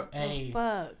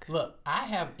 fuck. Look, I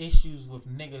have issues with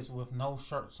niggas with no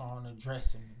shirts on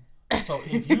addressing me. So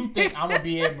if you think I'm gonna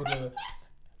be able to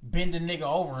bend a nigga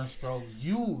over and stroke,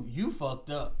 you fucked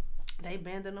up. They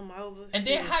bending them over. And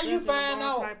then how you find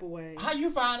out? How you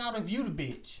find out if you the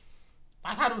bitch?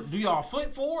 Like, how do y'all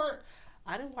flip for it?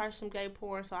 I didn't watch some gay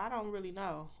porn, so I don't really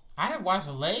know. I have watched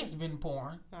a lesbian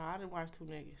porn. No, I didn't watch 2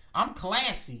 niggas. I'm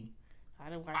classy. I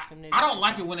didn't watch some niggas. I don't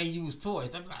like it when they use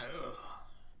toys. I'm like, ugh,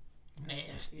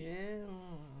 nasty.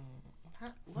 Yeah.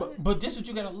 But this is what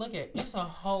you gotta look at. It's a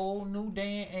whole new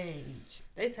day and age.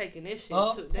 They taking this shit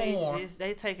to porn.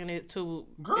 They taking it to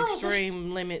girls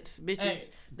extreme limits, bitches. Hey,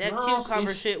 that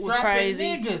cucumber shit was crazy.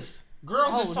 Niggas. Girls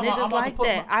Oh, just talking about, I'm niggas about like to put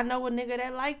that. my... I know a nigga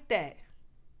that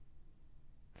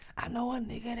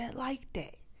like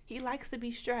that. He likes to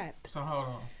be strapped. So hold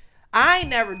on. I ain't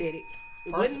never did it.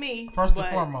 It wasn't me. First and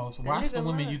but foremost, watch the nigga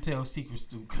women love. you tell secrets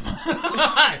to.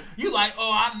 You like,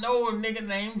 oh, I know a nigga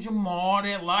named Jamal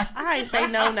that like. I ain't say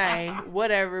no name,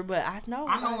 whatever, but I know.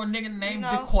 I know a nigga named know.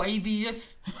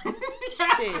 DeQuavius.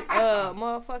 Shit,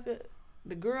 motherfucker,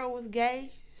 the girl was gay.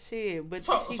 Shit, but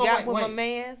she got with my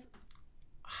man's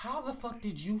How the fuck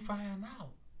did you find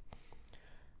out?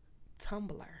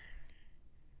 Tumblr.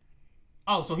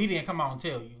 Oh, so he didn't come out and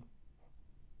tell you.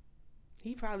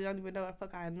 He probably don't even know what the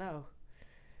fuck I know.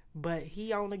 But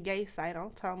he on a gay site on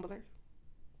Tumblr.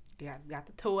 Got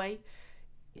the toy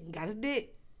and got his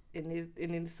dick. And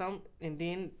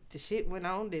then the shit went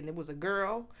on. Then it was a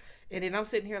girl. And then I'm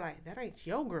sitting here like, that ain't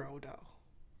your girl though.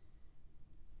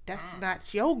 That's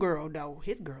not your girl though.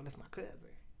 His girl is my cousin.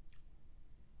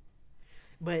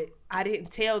 But I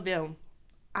didn't tell them.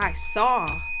 I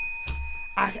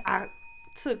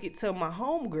took it to my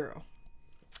homegirl.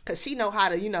 Cause she know how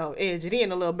to, edge it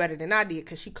in a little better than I did.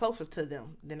 Cause she closer to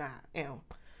them than I am.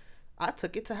 I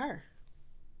took it to her.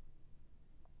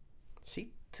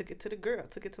 She took it to the girl.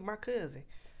 Took it to my cousin.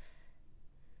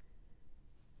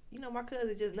 My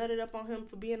cousin just nutted up on him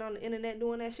for being on the internet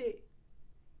doing that shit.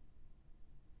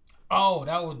 Oh,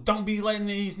 that was don't be letting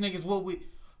these niggas what we.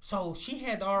 So she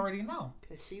had to already know.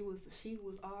 Cause she was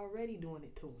already doing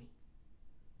it to me.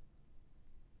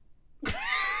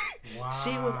 Wow. She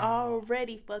was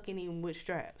already fucking him with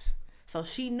straps. So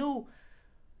she knew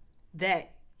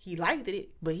that he liked it,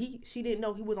 but she didn't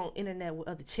know he was on internet with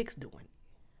other chicks doing it.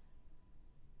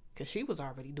 Cause she was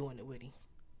already doing it with him.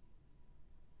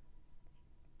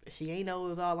 She ain't know it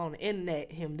was all on the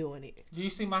internet, him doing it. Do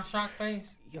you see my shock face?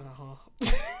 Uh-huh.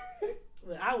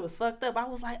 But I was fucked up. I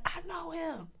was like, I know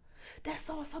him. That's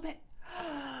so bad.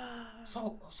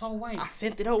 So wait. I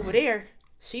sent it over there.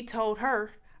 She told her.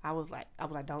 I was like,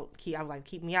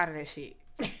 keep me out of that shit.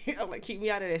 I was like, keep me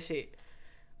out of that shit.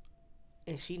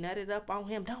 And she nutted up on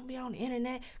him. Don't be on the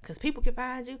internet, cause people can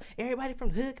find you. Everybody from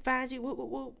the hood can find you. Whoop, whoop,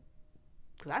 whoop.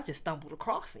 Cause I just stumbled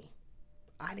across him.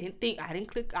 I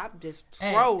didn't click. I just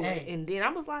scrolled, and then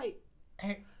I was like,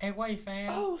 hey, wait, fam.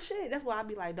 Oh shit. That's why I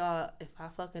be like, dog. If I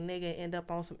fuck a nigga and end up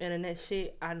on some internet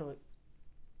shit, I know it.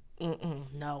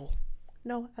 No,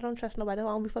 I don't trust nobody. I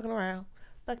don't be fucking around.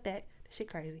 Fuck that. That shit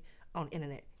crazy. On the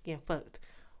internet, getting fucked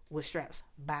with straps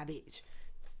by a bitch.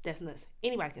 That's nuts.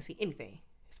 Anybody can see anything.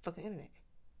 It's fucking internet.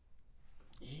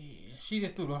 Yeah, she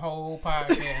just threw the whole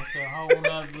podcast to a whole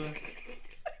nother.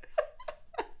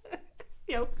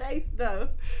 Your face though.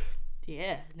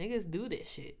 Yeah, niggas do this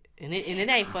shit, and it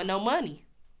ain't for no money.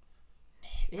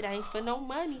 It ain't for no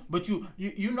money. But you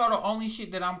know the only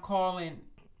shit that I'm calling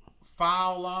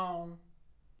foul on.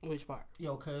 Which part?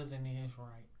 Your cousin is right.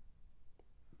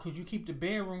 Could you keep the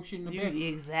bedroom shit in the bedroom?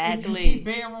 Exactly. If you keep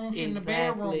bedroom shit in the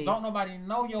bedroom, don't nobody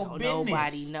know your business.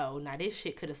 Nobody know. Now this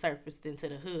shit could have surfaced into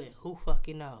the hood. Who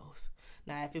fucking knows?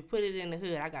 Now if you put it in the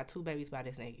hood, I got 2 babies by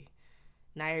this nigga.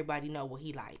 Now everybody know what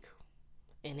he like.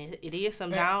 And it is some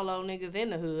down low niggas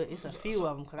in the hood. It's a few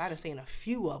of them, because I done seen a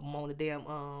few of them on the damn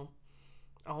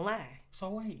online. So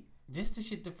wait, this the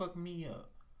shit that fucked me up.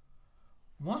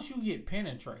 Once you get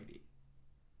penetrated,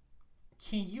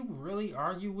 can you really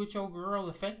argue with your girl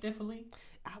effectively?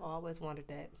 I've always wondered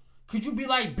that. Could you be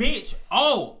like, bitch,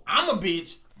 oh, I'm a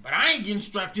bitch, but I ain't getting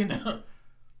strapped in the...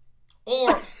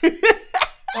 Or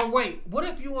wait, what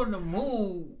if you in the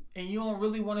mood and you don't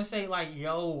really want to say, like,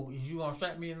 yo, is you gonna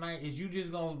strap me tonight? Is you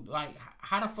just gonna, like,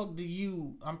 how the fuck do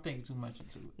you... I'm thinking too much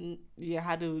into it. Yeah,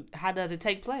 how does it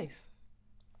take place?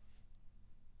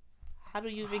 How do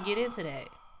you even get into that?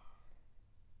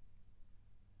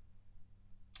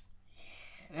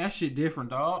 That shit different,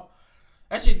 dog.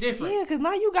 That shit different. Yeah, because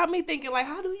now you got me thinking, like,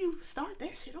 how do you start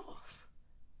that shit off?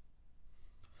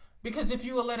 Because if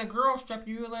you would let a girl strap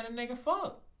you, you would let a nigga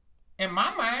fuck. In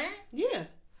my mind. Yeah.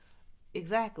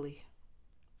 Exactly.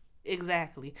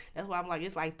 That's why I'm like,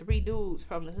 it's like 3 dudes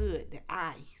from the hood that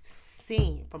I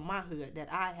seen, from my hood, that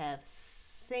I have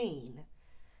seen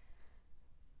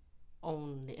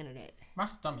on the internet. My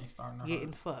stomach's starting to hurt.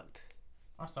 Getting fucked.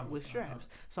 With straps.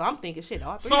 So I'm thinking, shit,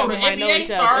 all 3 so of the them might know NBA each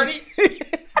other. started.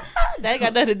 That ain't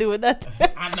got nothing to do with nothing.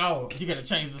 I know. You gotta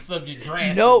change the subject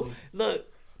drastically. Nope. Look.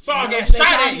 So I got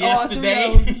shot at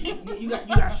yesterday. You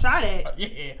got shot at.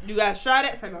 Yeah. You got shot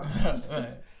at. So, no.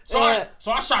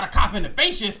 So I shot a cop in the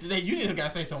face yesterday. You just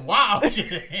gotta say some wild shit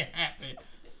happened.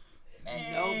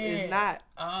 Nope, it's not.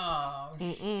 Oh,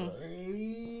 Niggas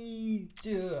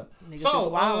is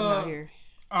wild out here.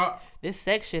 This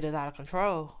sex shit is out of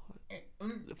control.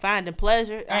 finding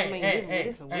pleasure. I Hey, mean, hey,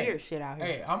 this some weird shit out here.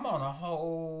 Hey, I'm on a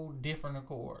whole different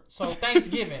accord. So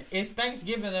Thanksgiving. Is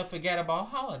Thanksgiving a forgettable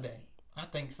holiday? I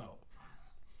think so.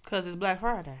 Cause it's Black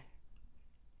Friday.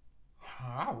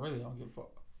 I really don't give a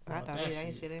fuck. I thought that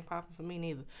shit ain't popping for me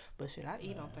neither. But shit, I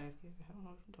eat on Thanksgiving. I don't know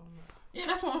what you're talking about. Yeah,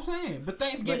 that's what I'm saying. But But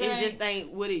Thanksgiving it just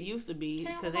ain't what it used to be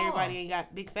Hell because no. everybody ain't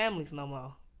got big families no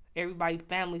more. Everybody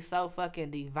family so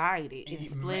fucking divided.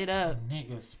 It's split up.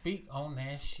 Nigga, speak on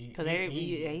that shit. Cause ain't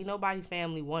is. nobody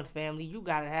family one family. You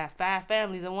gotta have 5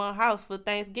 families in one house for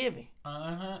Thanksgiving.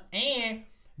 And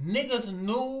niggas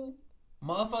knew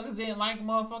motherfuckers didn't like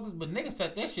motherfuckers, but niggas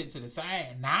set that shit to the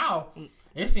side. Now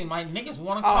it seems like niggas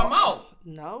want to come out.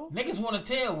 No. Niggas want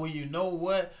to tell, well, you know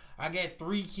what? I got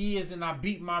 3 kids and I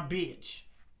beat my bitch.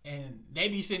 And they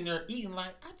be sitting there eating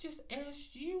like, I just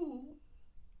asked you,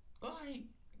 like,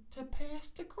 to pass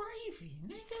the gravy,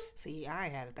 nigga. See, I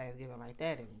ain't had a Thanksgiving like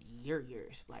that in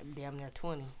years. Like damn near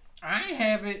 20. I ain't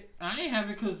have it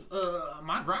because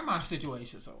my grandma's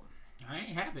situation, so I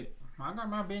ain't have it. My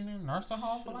grandma been in nursing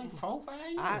home for like 4-5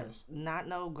 years. I ain't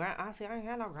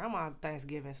had no grandma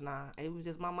Thanksgivings now. It was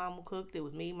just my mama cooked. It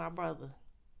was me, my brother.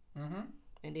 Mm-hmm.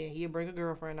 And then he'd bring a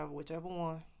girlfriend over, whichever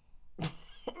one.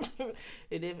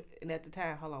 and at the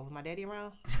time, hold on, was my daddy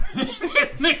around?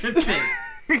 This nigga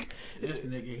said, this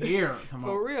nigga here.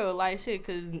 For real, like shit,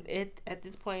 cause at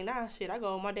this point now, shit, I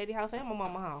go to my daddy house and my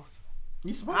mama house.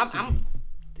 You supposed to.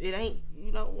 It ain't,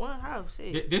 one house.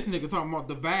 Shit. This nigga talking about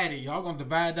divided. Y'all gonna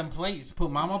divide them plates.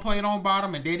 Put mama plate on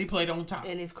bottom and daddy plate on top.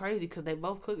 And it's crazy because they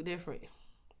both cook different.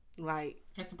 Like,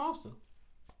 You're supposed to.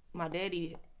 my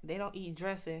daddy, they don't eat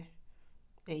dressing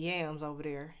and yams over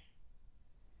there.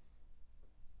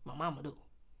 My mama do.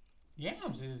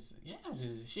 Yams is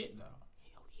shit though.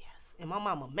 Hell yes. And my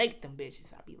mama make them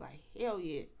bitches. I be like, hell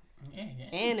yeah. Yeah,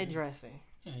 And the dressing.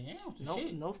 Yeah, yams is No,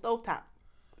 shit. no stovetop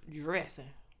dressing.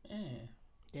 Yeah.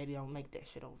 Daddy don't make that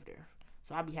shit over there.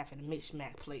 So I be having to mix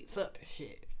smack plates up and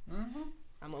shit.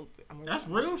 Mm-hmm. That's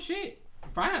real shit.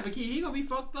 If I have a kid, he gonna be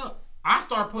fucked up. I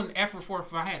start putting effort for it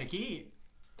if I had a kid.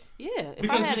 Yeah, if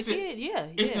Because I had a kid,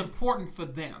 it's important for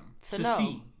them to know.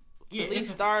 see. Yeah, at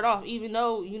least start off, even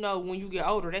though, when you get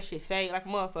older, that shit fade like a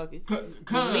motherfucker.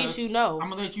 At least you know. I'm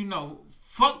gonna let you know.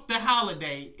 Fuck the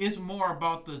holiday. It's more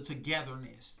about the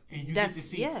togetherness. And you get to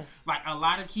see. Yes. Like, a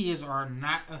lot of kids are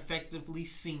not effectively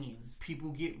seen.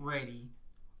 People get ready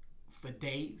for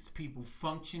dates. People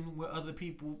function with other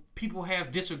people. People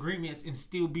have disagreements and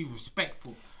still be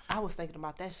respectful. I was thinking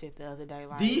about that shit the other day.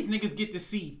 Like, these niggas get to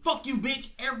see fuck you bitch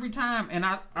every time. And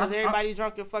because everybody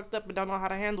drunk and fucked up and don't know how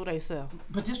to handle themselves.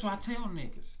 But this is what I tell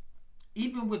niggas.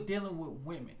 Even with dealing with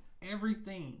women,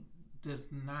 everything does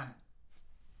not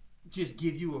just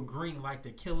give you a green light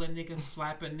to kill a nigga,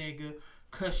 slap a nigga,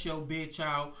 cuss your bitch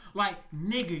out. Like,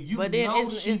 nigga, you know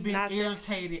she been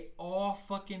irritated all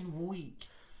fucking week.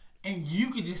 And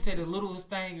you could just say the littlest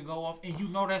thing and go off, and you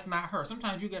know that's not her.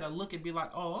 Sometimes you gotta look and be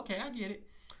like, oh, okay, I get it.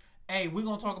 Hey, we're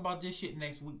gonna talk about this shit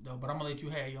next week though, but I'm gonna let you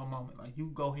have your moment. Like,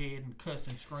 you go ahead and cuss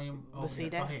and scream. But see,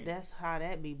 that's how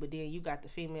that be. But then you got the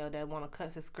female that wanna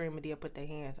cuss and scream and then put their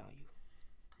hands on you.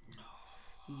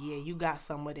 Yeah, you got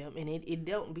some of them, and it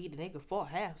don't be the nigga fault.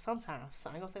 Sometimes I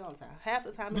ain't gonna say all the time. Half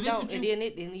the time it don't, and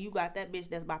then you got that bitch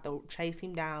that's about to chase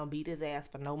him down, beat his ass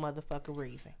for no motherfucking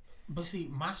reason. But see,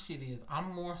 my shit is,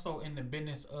 I'm more so in the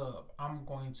business of, I'm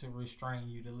going to restrain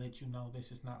you to let you know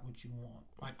this is not what you want.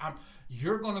 Like,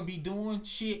 you're gonna be doing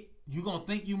shit. You gonna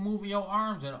think you moving your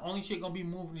arms, and the only shit gonna be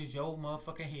moving is your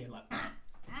motherfucking head. Like,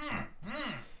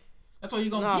 that's all you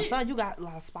gonna get. No, son, you got a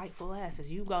lot of spiteful asses.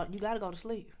 You gotta go to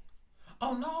sleep.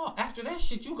 Oh no! After that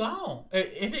shit, you gone.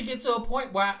 If it gets to a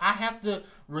point where I have to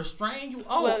restrain you,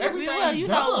 everything's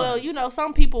done.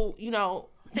 Some people, You're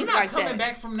not like coming that.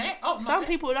 back from that. Oh, no, some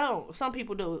people don't. Some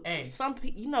people do. Hey. Some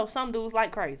dudes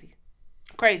like crazy,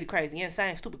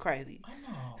 insane, stupid crazy. I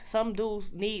know. Some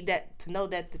dudes need that to know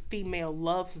that the female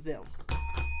loves them.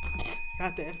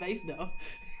 Got that face though.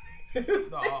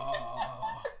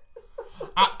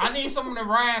 I need someone to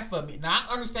ride for me. Now,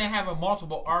 I understand having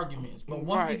multiple arguments, but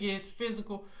once it gets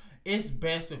physical, it's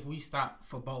best if we stop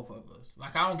for both of us.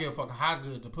 Like, I don't give a fuck how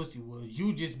good the pussy was.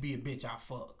 You just be a bitch I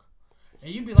fuck.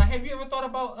 And you be like, have you ever thought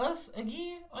about us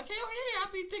again? Like, hell yeah,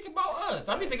 I be thinking about us.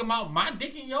 I be thinking about my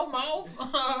dick in your mouth,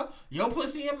 your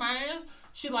pussy in my ass.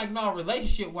 Shit like, no,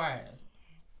 relationship-wise.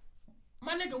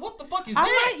 My nigga, what the fuck is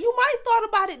that? You might thought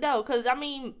about it, though, because,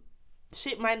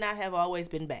 shit might not have always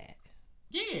been bad.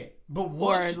 Yeah, but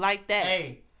once like that.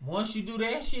 Hey, once you do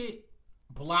that shit,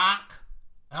 block.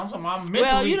 I'm talking about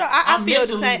mentally. Well, I feel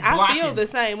the same. I feel the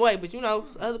same way, but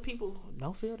other people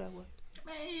don't feel that way.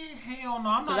 Man, hell no,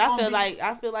 I'm not.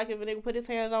 I feel like if a nigga put his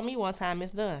hands on me one time,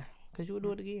 it's done. Because you would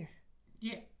do it again.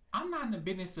 Yeah, I'm not in the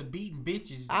business of beating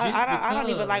bitches. I don't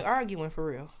even like arguing for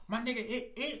real. My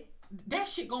nigga, that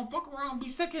shit gonna fuck around and be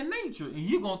second nature. And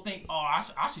you gonna think, oh,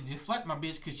 I should just slap my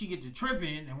bitch because she get to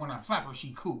tripping. And when I slap her,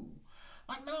 she cool.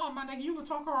 Like, no, my nigga, you can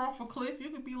talk her off a cliff. You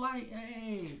could be like,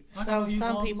 hey.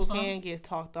 Some people can get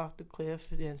talked off the cliff,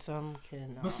 and some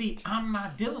cannot. But see, I'm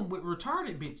not dealing with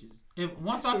retarded bitches.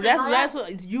 Once I that's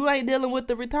what, you ain't dealing with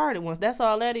the retarded ones. That's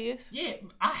all that is. Yeah,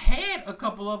 I had a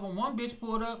couple of them. One bitch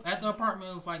pulled up at the apartment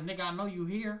and was like, nigga, I know you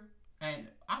here. And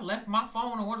I left my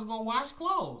phone and went to go wash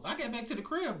clothes. I got back to the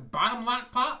crib, bottom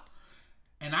lock pop,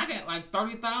 and I got like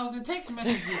 30,000 text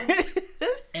messages.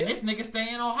 And this nigga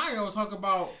staying in Ohio talking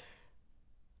about,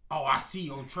 oh, I see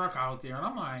your truck out there. And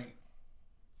I'm like,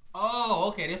 oh,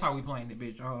 okay, that's how we playing it,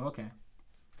 bitch. Oh, okay.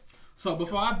 So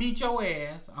before I beat your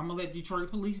ass, I'm going to let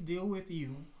Detroit police deal with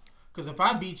you. Because if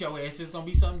I beat your ass, it's going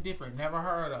to be something different. Never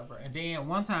heard of her. And then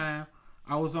one time,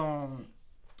 I was on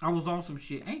some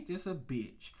shit. Ain't this a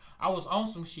bitch? I was on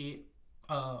some shit.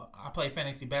 I played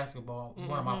fantasy basketball. Mm-hmm.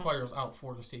 One of my players out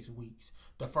 4 to 6 weeks.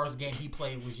 The first game he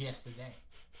played was yesterday.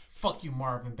 Fuck you,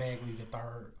 Marvin Bagley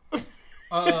III.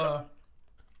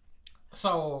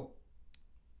 So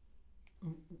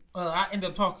I ended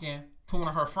up talking to one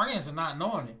of her friends and not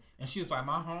knowing it. And she was like,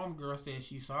 my homegirl said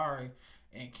she's sorry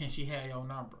and can she have your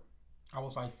number? I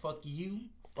was like, fuck you,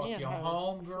 fuck your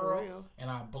homegirl,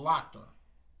 and I blocked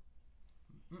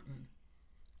her.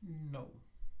 No.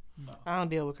 I don't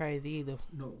deal with crazy either.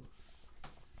 No.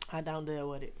 I don't deal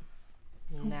with it.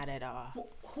 Not at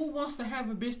all. Who wants to have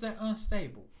a bitch that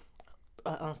unstable?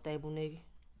 An unstable nigga.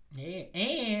 Yeah,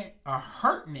 and a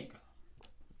hurt nigga.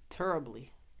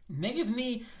 Terribly. Niggas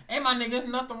need, hey my niggas,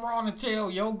 nothing wrong to tell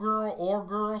your girl or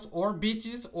girls or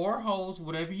bitches or hoes,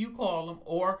 whatever you call them,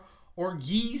 or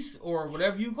geese or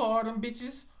whatever you call them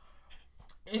bitches.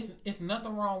 It's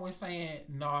nothing wrong with saying,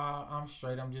 nah, I'm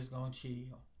straight, I'm just gonna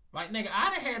chill. Like, nigga,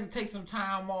 I'd have had to take some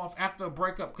time off after a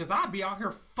breakup because I'd be out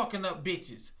here fucking up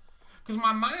bitches. Because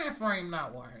my mind frame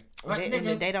not right. Like,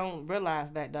 they don't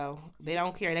realize that, though. They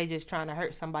don't care. They just trying to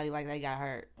hurt somebody like they got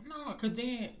hurt. No, because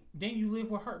then you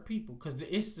live with hurt people. Because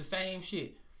it's the same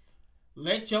shit.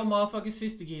 Let your motherfucking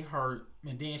sister get hurt.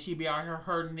 And then she be out here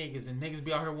hurting niggas. And niggas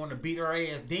be out here wanting to beat her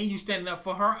ass. Then you standing up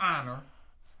for her honor.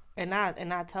 And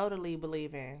I totally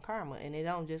believe in karma. And it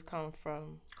don't just come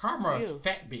from karma is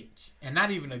fat bitch. And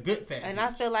not even a good fat bitch. And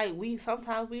I feel like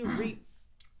sometimes we reap.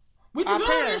 We deserve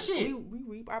that shit. We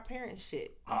reap our parents'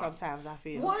 shit. Sometimes I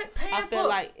feel. What? I feel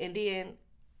like, and then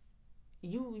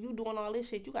you doing all this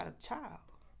shit. You got a child.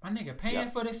 My nigga paying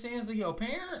for the sins of your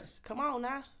parents. Come on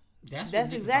now. That's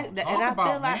exactly. And I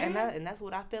feel like, and that's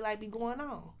what I feel like be going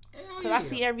on. Because I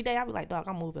see every day. I be like, dog,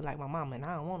 I'm moving like my mama, and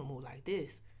I don't want to move like this.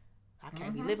 I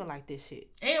can't be living like this shit.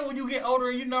 And when you get older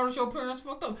and you notice your parents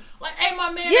fucked up, like, hey,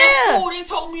 my man, at school they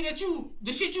told me that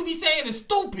the shit you be saying is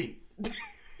stupid.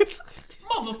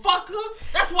 Motherfucker.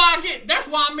 That's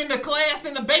why I'm in the class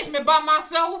in the basement by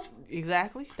myself.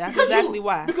 Exactly. That's exactly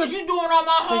why. Because you doing all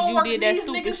my homework. You did that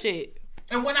stupid shit.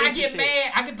 And when I get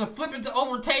mad, I get to flip it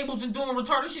over tables and doing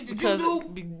retarded shit that you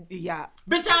do. Yeah.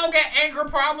 Bitch, I don't got anger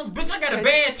problems. Bitch, I got a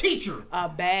bad teacher. A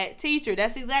bad teacher.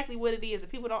 That's exactly what it is. And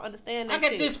people don't understand that. I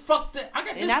got this fuck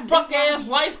ass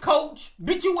life coach.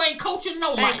 Bitch, you ain't coaching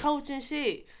no life. Ain't coaching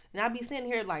shit. And I be sitting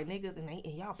here like niggas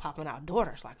and y'all popping out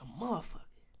daughters like a motherfucker.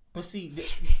 But see,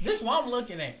 this is what I'm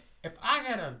looking at. If I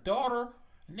got a daughter,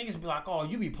 niggas be like, oh,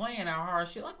 you be playing out hard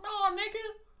shit. Like, no, nigga.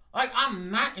 Like,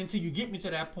 I'm not until you get me to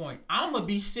that point. I'm going to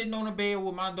be sitting on the bed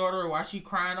with my daughter while she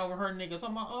crying over her niggas.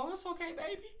 I'm like, oh, it's okay,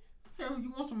 baby.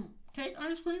 You want some cake,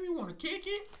 ice cream? You want to kick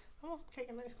it? I want cake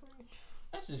and ice cream.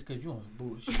 That's just because you want some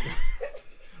bullshit.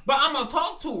 But I'm going to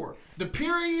talk to her. The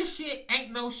period shit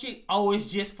ain't no shit. Oh, it's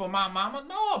just for my mama.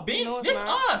 No, bitch. No, this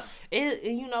not. Us. And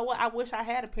you know what? I wish I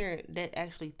had a parent that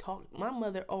actually talked. My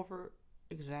mother over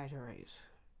exaggerates.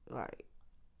 Like,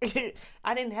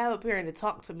 I didn't have a parent to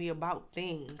talk to me about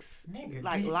things. Nigga,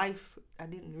 like life. I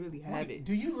didn't really have it.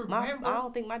 Do you remember? I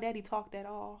don't think my daddy talked at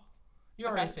all. You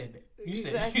already said that. You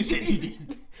said he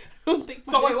didn't.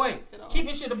 So wait.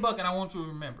 Keeping shit a buck, and I want you to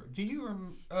remember. Do you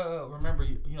remember?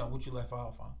 You know what you left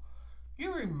off on.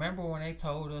 You remember when they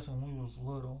told us when we was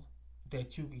little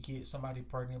that you could get somebody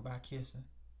pregnant by kissing?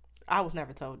 I was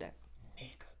never told that.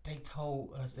 Nigga, they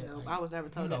told us that. No, like, I was never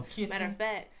told that. Kissing. Matter of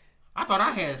fact, I thought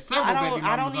I had several baby mamas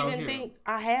I don't even here. think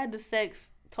I had the sex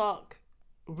talk.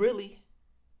 Really,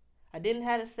 I didn't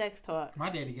have a sex talk. My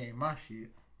daddy gave my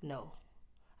shit. No,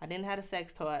 I didn't have a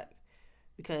sex talk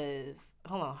because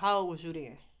hold on, how old was you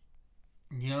then?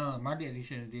 Young. My daddy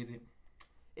shouldn't have did it.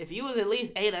 If you was at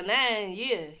least 8 or 9,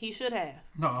 yeah, he should have.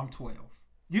 No, I'm 12.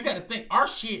 You got to think our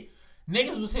shit.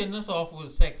 Niggas was hitting us off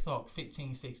with sex talk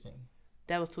 15, 16.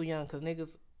 That was too young because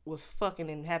niggas was fucking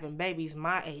and having babies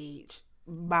my age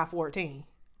by 14.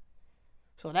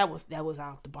 So that was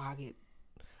out the pocket.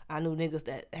 I knew niggas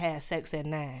that had sex at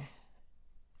 9.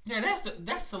 Yeah,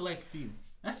 that's select few.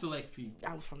 That's select few.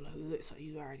 I was from the hood, so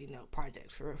you already know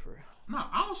projects for real, for real. No,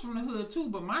 I was from the hood too,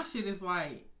 but my shit is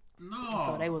like, no.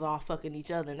 So they was all fucking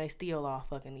each other, and they still all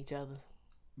fucking each other.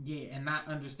 Yeah, and not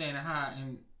understanding how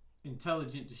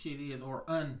intelligent the shit is, or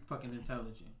unfucking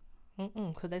intelligent.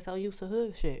 Cause they so used to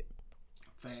hood shit.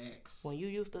 Facts. When you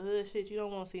used to hood shit, you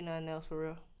don't want to see nothing else for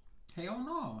real. Hell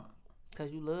no.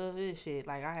 Cause you love hood shit.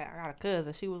 Like I got a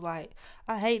cousin, she was like,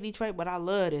 I hate Detroit, but I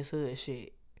love this hood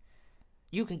shit.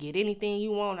 You can get anything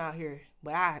you want out here,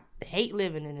 but I hate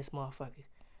living in this motherfucker.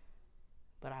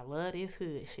 But I love this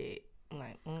hood shit. I'm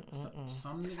like,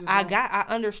 Some niggas I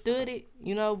understood it,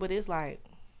 you know, but it's like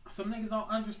some niggas don't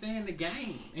understand the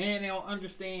game, and they don't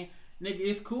understand. Nigga,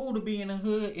 it's cool to be in the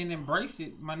hood and embrace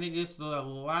it. My nigga, it's a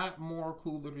lot more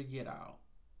cooler to get out.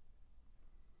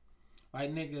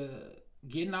 Like, nigga,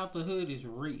 getting out the hood is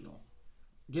real.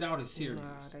 Get out is serious.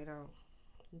 Nah, they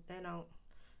don't.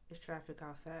 It's traffic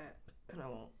outside. And I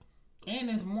won't. And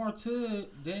there's more to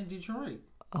it than Detroit.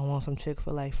 I want some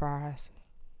Chick-fil-A fries.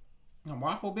 And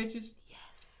waffle bitches?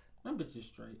 Yes. Them bitches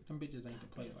straight. Them bitches ain't to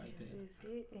play like that.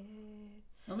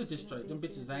 Them bitches straight. Them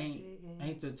bitches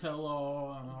ain't to tell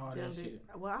all and all that shit.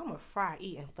 Well, I'm a fry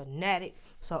eating fanatic,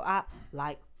 so I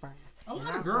like fries. A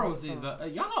lot of girls is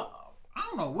y'all. I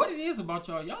don't know what it is about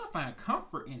y'all. Y'all find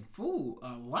comfort in food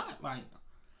a lot. Like,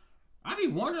 I be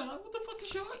wondering, like, what the fuck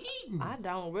is y'all eating? I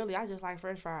don't really. I just like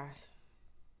French fries.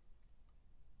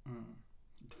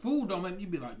 Food don't make me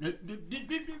be like, no.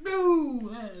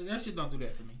 That shit don't do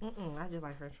that for me. I just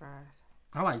like French fries.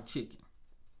 I like chicken.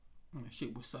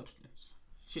 Shit with substance.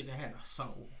 Shit that had a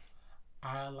soul.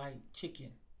 I like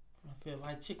chicken. I feel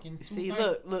like chicken too. See,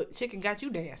 look, chicken got you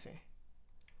dancing.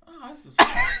 Oh, that's a song.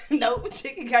 No,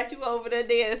 chicken got you over there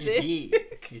dancing.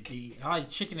 It did. I like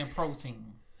chicken and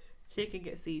protein. Chicken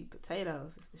get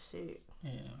potatoes. It's the shit.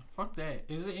 Yeah, fuck that.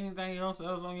 Is there anything else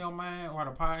on your mind, or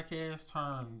the podcast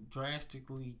turned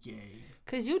drastically gay?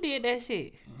 Cause you did that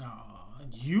shit. No,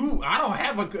 I don't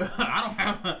have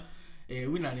a. Yeah,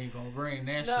 we're not even gonna bring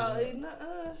that shit up. No,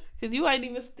 cause you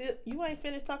ain't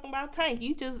finished talking about Tank.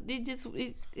 It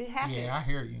happened. Yeah, I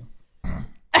hear you.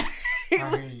 I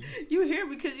hear you. You hear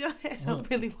me because your ass don't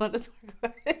really want to talk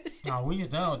about that shit. No, we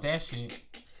just done with that shit.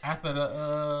 After the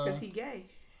Cause he gay.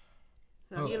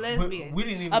 No, he a lesbian. We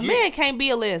didn't even man can't be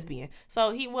a lesbian.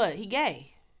 So he what? He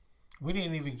gay. We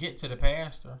didn't even get to the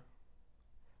pastor.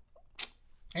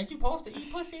 Ain't you supposed to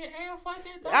eat pussy and ass like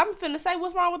that, though? I'm finna say,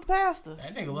 what's wrong with the pastor?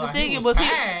 That nigga look like he was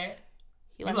tired.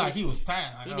 He was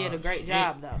tired. He did a great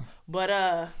job, though.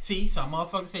 But, see, some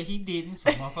motherfuckers say he didn't.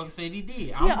 Some motherfuckers say he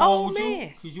did. I'm old with man.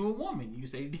 you because you a woman. You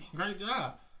say he did a great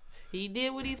job. He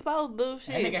did what he's supposed to do.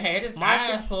 Shit. That nigga had his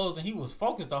eyes closed and he was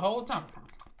focused the whole time.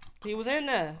 He was in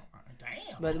there.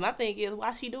 Damn. But my thing is,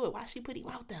 why she do it? Why she put him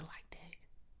out there like that?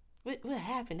 What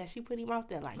happened that she put him out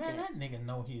there like that? Man, that nigga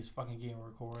know he is fucking getting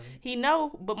recorded. He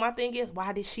know, but my thing is,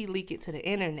 why did she leak it to the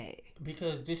internet?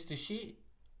 Because this the shit.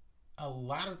 A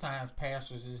lot of times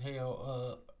pastors is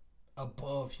held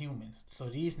above humans. So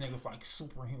these niggas like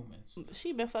superhumans.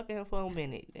 She been fucking him for a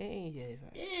minute.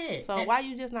 Yeah. So why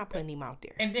you just not putting him out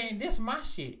there? And then this my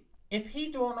shit. If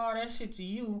he doing all that shit to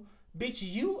you, bitch,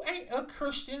 you ain't a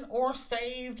Christian or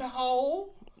saved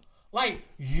hoe. Like,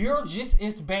 you're just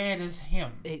as bad as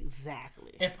him.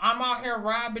 Exactly. If I'm out here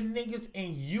robbing niggas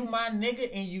and you my nigga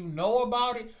and you know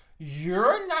about it,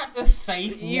 you're not the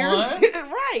safe one.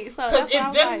 Right. So because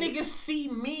if them niggas see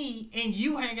me and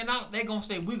you hanging out, they gonna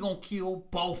say, we gonna kill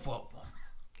both of them.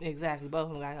 Exactly. Both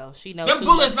of them got go. She knows. Them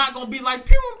bullets not gonna be like,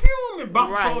 pew, pew, and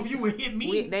bounce off you and hit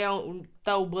me. They don't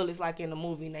throw bullets like in the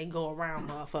movie and they go around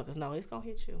motherfuckers. No, it's gonna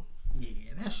hit you.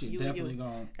 Yeah, that shit definitely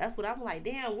gone. That's what I'm like,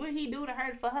 damn, what he do to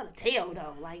her for her to tell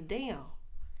though? Like, damn.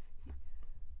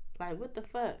 Like, what the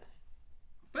fuck?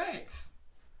 Facts.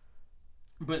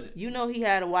 But you know he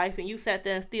had a wife and you sat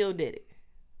there and still did it.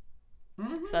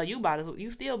 Mm-hmm. So you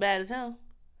still bad as hell.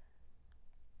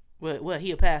 What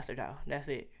he a pastor though. That's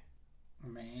it.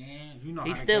 Man, you know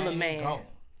he's still a man. Go.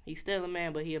 He's still a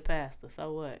man, but he a pastor.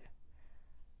 So what?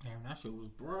 Damn, that shit was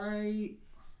bright.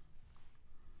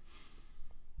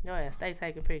 Yo, yeah, stay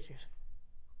taking pictures.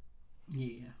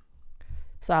 Yeah.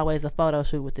 It's always a photo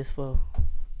shoot with this fool.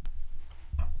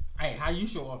 Hey, how you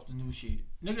show off the new shit?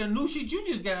 Nigga, the new shit you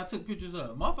just got, I took pictures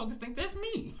of. Motherfuckers think that's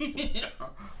me.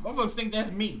 Motherfuckers think that's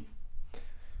me.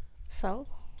 So?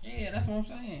 Yeah, that's what I'm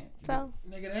saying. So?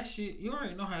 Nigga, that shit, you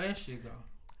already know how that shit go.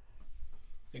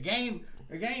 The game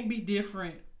be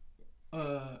different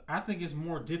I think it's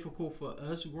more difficult for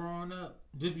us growing up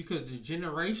just because the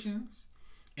generations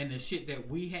and the shit that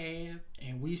we have,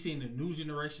 and we seen the new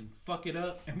generation fuck it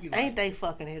up, and we like, ain't they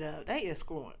fucking it up? They is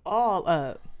screwing all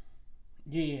up.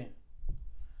 Yeah.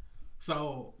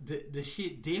 So the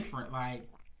shit different, like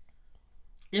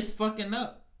it's fucking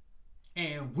up,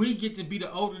 and we get to be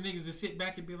the older niggas to sit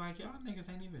back and be like, y'all niggas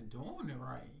ain't even doing it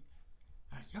right.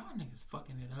 Like y'all niggas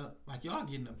fucking it up. Like y'all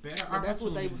getting a better opportunity. That's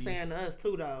what they were saying to us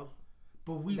too, though.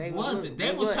 But we wasn't.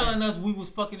 They was telling us we was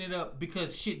fucking it up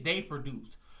because shit they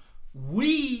produced.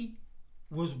 We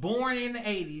was born in the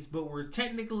 80s, but we're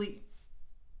technically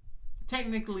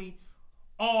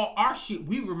all our shit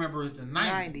we remember is the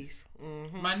 90s.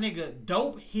 Mm-hmm. My nigga,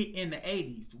 dope hit in the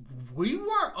 80s. We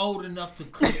weren't old enough to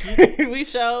cook it. We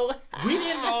showed. We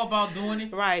didn't know about doing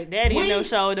it. Right. Daddy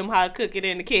showed them how to cook it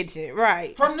in the kitchen.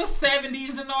 Right. From the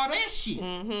 70s and all that shit.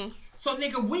 Mm-hmm. So,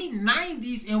 nigga, we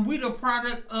 90s and we the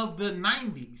product of the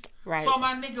 90s. Right. So,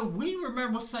 my nigga, we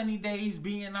remember sunny days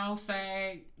being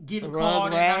outside, getting called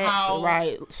in the house.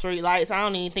 Right. Street lights. I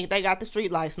don't even think they got the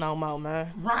street lights no more,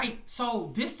 man. Right.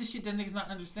 So, this the shit that niggas not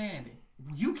understanding.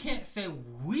 You can't say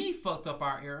we fucked up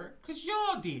our era because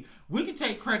y'all did. We can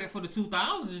take credit for the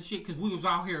 2000s and shit because we was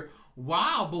out here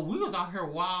wild, but we was out here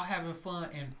wild having fun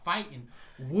and fighting.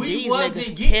 We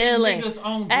wasn't getting niggas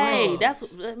on drugs. Hey,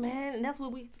 that's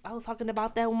what I was talking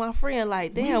about that with my friend.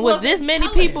 Like, damn, was this many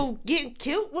people getting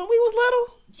killed when we was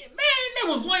little? Yeah, man, they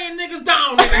was laying niggas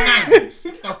down in the 90s.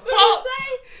 The fuck?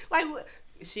 Like,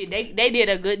 shit, they did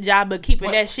a good job of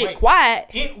keeping that shit quiet.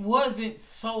 It wasn't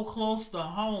so close to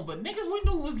home, but niggas we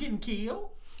knew was getting killed.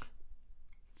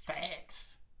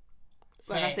 Facts.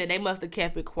 Like I said, they must have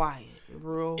kept it quiet.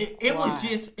 It was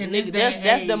just in this day and age.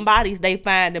 That's them bodies they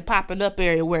find and popping up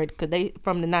everywhere because they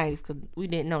from the 90s because we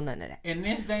didn't know none of that. In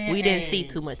this day and age, we didn't see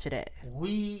too much of that.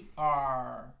 We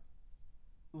are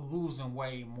losing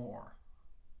way more.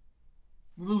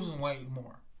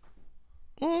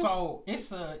 Mm-hmm. So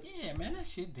it's man, that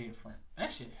shit different.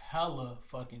 That shit hella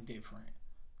fucking different.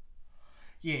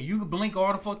 Yeah, you can blink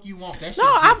all the fuck you want. That shit.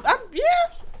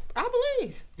 I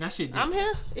believe. That shit different. I'm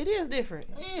here. It is different.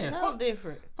 Yeah, fuck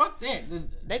different. Fuck that.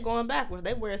 They going backwards.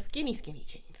 They wear skinny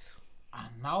jeans. I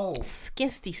know.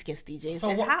 Skinsty jeans. So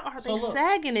and how are they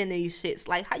sagging in these shits?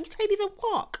 Like, how you can't even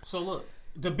walk? So look,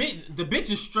 the bitch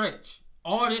is stretch.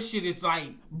 All this shit is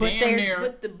like damn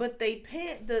near. But they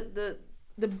pant the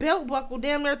belt buckle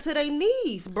damn near to their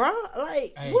knees, bro.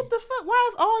 Like, what the fuck? Why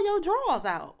is all your drawers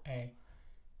out? Hey,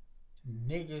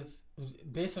 niggas,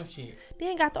 there's some shit. They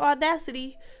ain't got the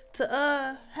audacity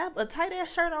to have a tight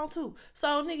ass shirt on too.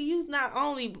 So nigga, you not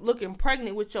only looking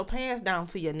pregnant with your pants down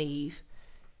to your knees.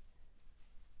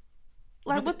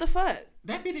 Like, what the fuck?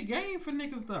 That be the game for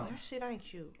niggas though. That shit ain't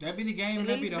cute. That be the game. And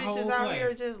that be the whole play. These bitches out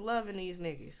here just loving these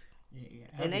niggas. Yeah.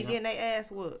 And they getting their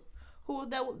ass whooped. Who was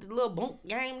that? The little bunk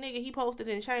game nigga? He posted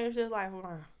and changed his life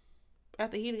around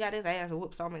after he got his ass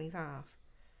whooped so many times.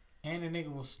 And the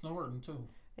nigga was snorting too.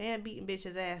 And beating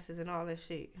bitches' asses and all that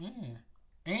shit. Yeah.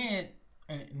 And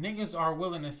niggas are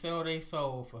willing to sell their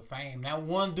soul for fame. That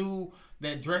one dude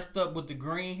that dressed up with the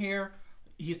green hair,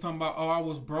 he's talking about, I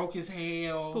was broke as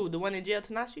hell. Who, the one in jail,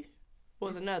 Tanashi? Or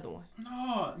was another one?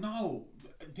 No.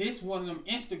 This one of them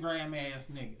Instagram ass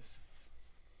niggas.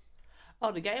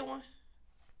 Oh, the gay one?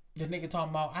 The nigga talking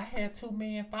about, I had 2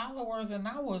 million followers and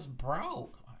I was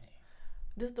broke.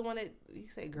 This the one that you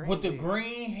say green with the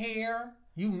green hair.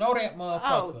 You know that motherfucker.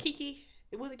 Oh, Kiki.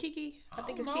 Was it Kiki? I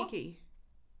think it's know. Kiki.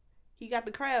 He got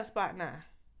the crab spot now.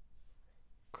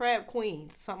 Crab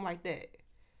Queens, something like that.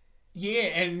 Yeah,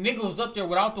 and nigga was up there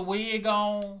without the wig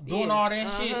on, doing all that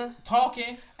shit,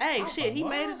 talking. Hey, shit, he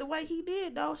made it the way he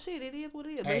did, though. Shit, it is what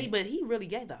it is. Hey, but he really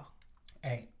gay, though.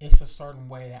 Hey, it's a certain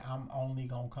way that I'm only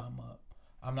gonna come up.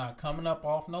 I'm not coming up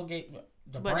off no gay.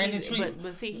 Brandon T.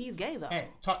 But see, he's gay though. Hey,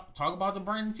 talk about the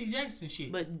Brandon T. Jackson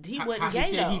shit. But he wasn't gay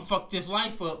he though. He fucked his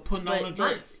life up putting on a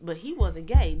dress. But he wasn't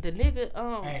gay. The nigga,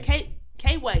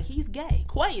 K-Way, he's gay.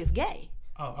 Quay is gay.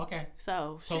 Oh, okay.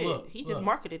 So shit, look, he just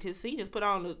marketed his. He just put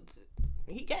on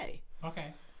he gay.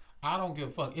 Okay. I don't give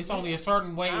a fuck. It's only a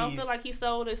certain way. I don't feel like he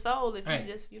sold his soul if he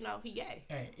just, he gay.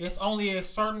 Hey, it's only a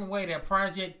certain way that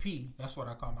Project P. That's what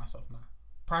I call myself now.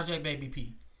 Project Baby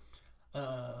P.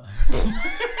 I'm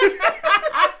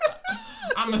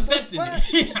accepting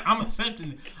it. I'm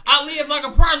accepting it. I live like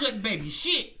a project baby.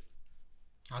 Shit.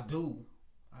 I do.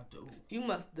 You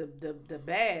must the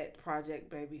bad project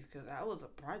babies, because I was a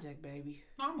project baby.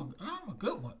 No, I'm a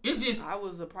good one. It's just I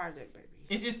was a project baby.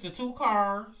 It's just the 2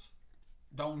 cars.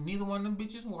 Don't neither one of them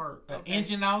bitches work. The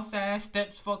engine outside,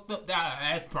 steps fucked up.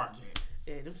 That's project.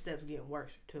 Yeah, them steps getting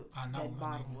worse too. I know, That my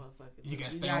bottom nigga. motherfucker. You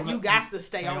gotta stay on the You got to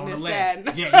stay on the this left.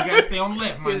 side. Yeah, you gotta stay on the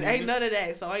left, my Cause ain't nigga. none of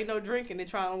that. So ain't no drinking and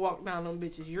trying to walk down them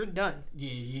bitches. You're done. Yeah,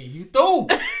 you through.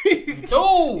 You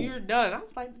through. You're done. I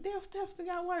was like, the damn steps that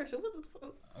got worse. What the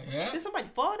fuck? Yeah. Did somebody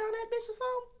fall down that bitch or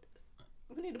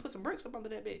something? We need to put some bricks up under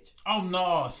that bitch. Oh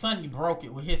no, Sonny broke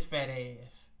it with his fat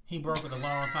ass. He broke it a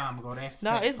long time ago. That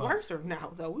No, fat it's fuck. worse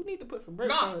now. So we need to put some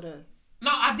bricks No. over there. No,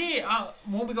 I did.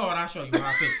 When we go out, I'll show you how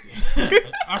I fixed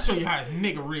it. I'll show you how it's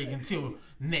nigga rig until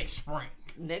next spring.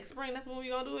 Next spring, that's when we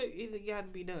gonna do it. It got to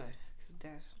be done.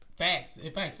 That's Facts.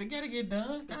 In fact, it gotta get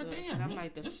done. Goddamn. I'm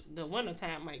like the winter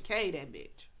time might K that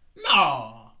bitch.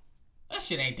 No, that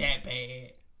shit ain't that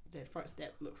bad. That front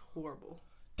step looks horrible.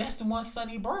 That's the one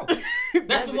Sonny broke.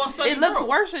 That's the one Sonny It looks broke.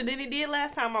 worse than it did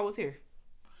last time I was here.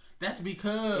 That's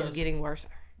because It's getting worse.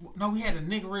 no, we had a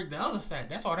nigga rig the other side.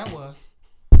 That's all that was.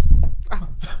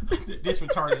 This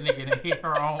retarded nigga that hit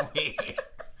her own head.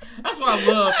 That's why I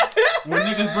love when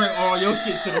niggas bring all your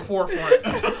shit to the forefront.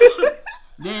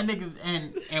 Then niggas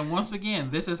and once again,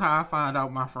 this is how I find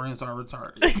out my friends are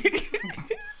retarded.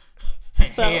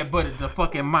 Head butted the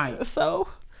fucking mic. So,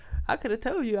 I could have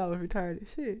told you I was retarded.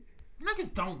 Shit.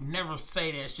 Niggas don't never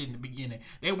say that shit in the beginning.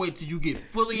 They wait till you get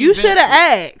fully You invested. should have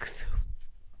asked.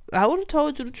 I would have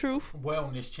told you the truth.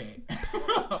 Wellness check.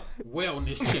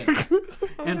 Wellness check. And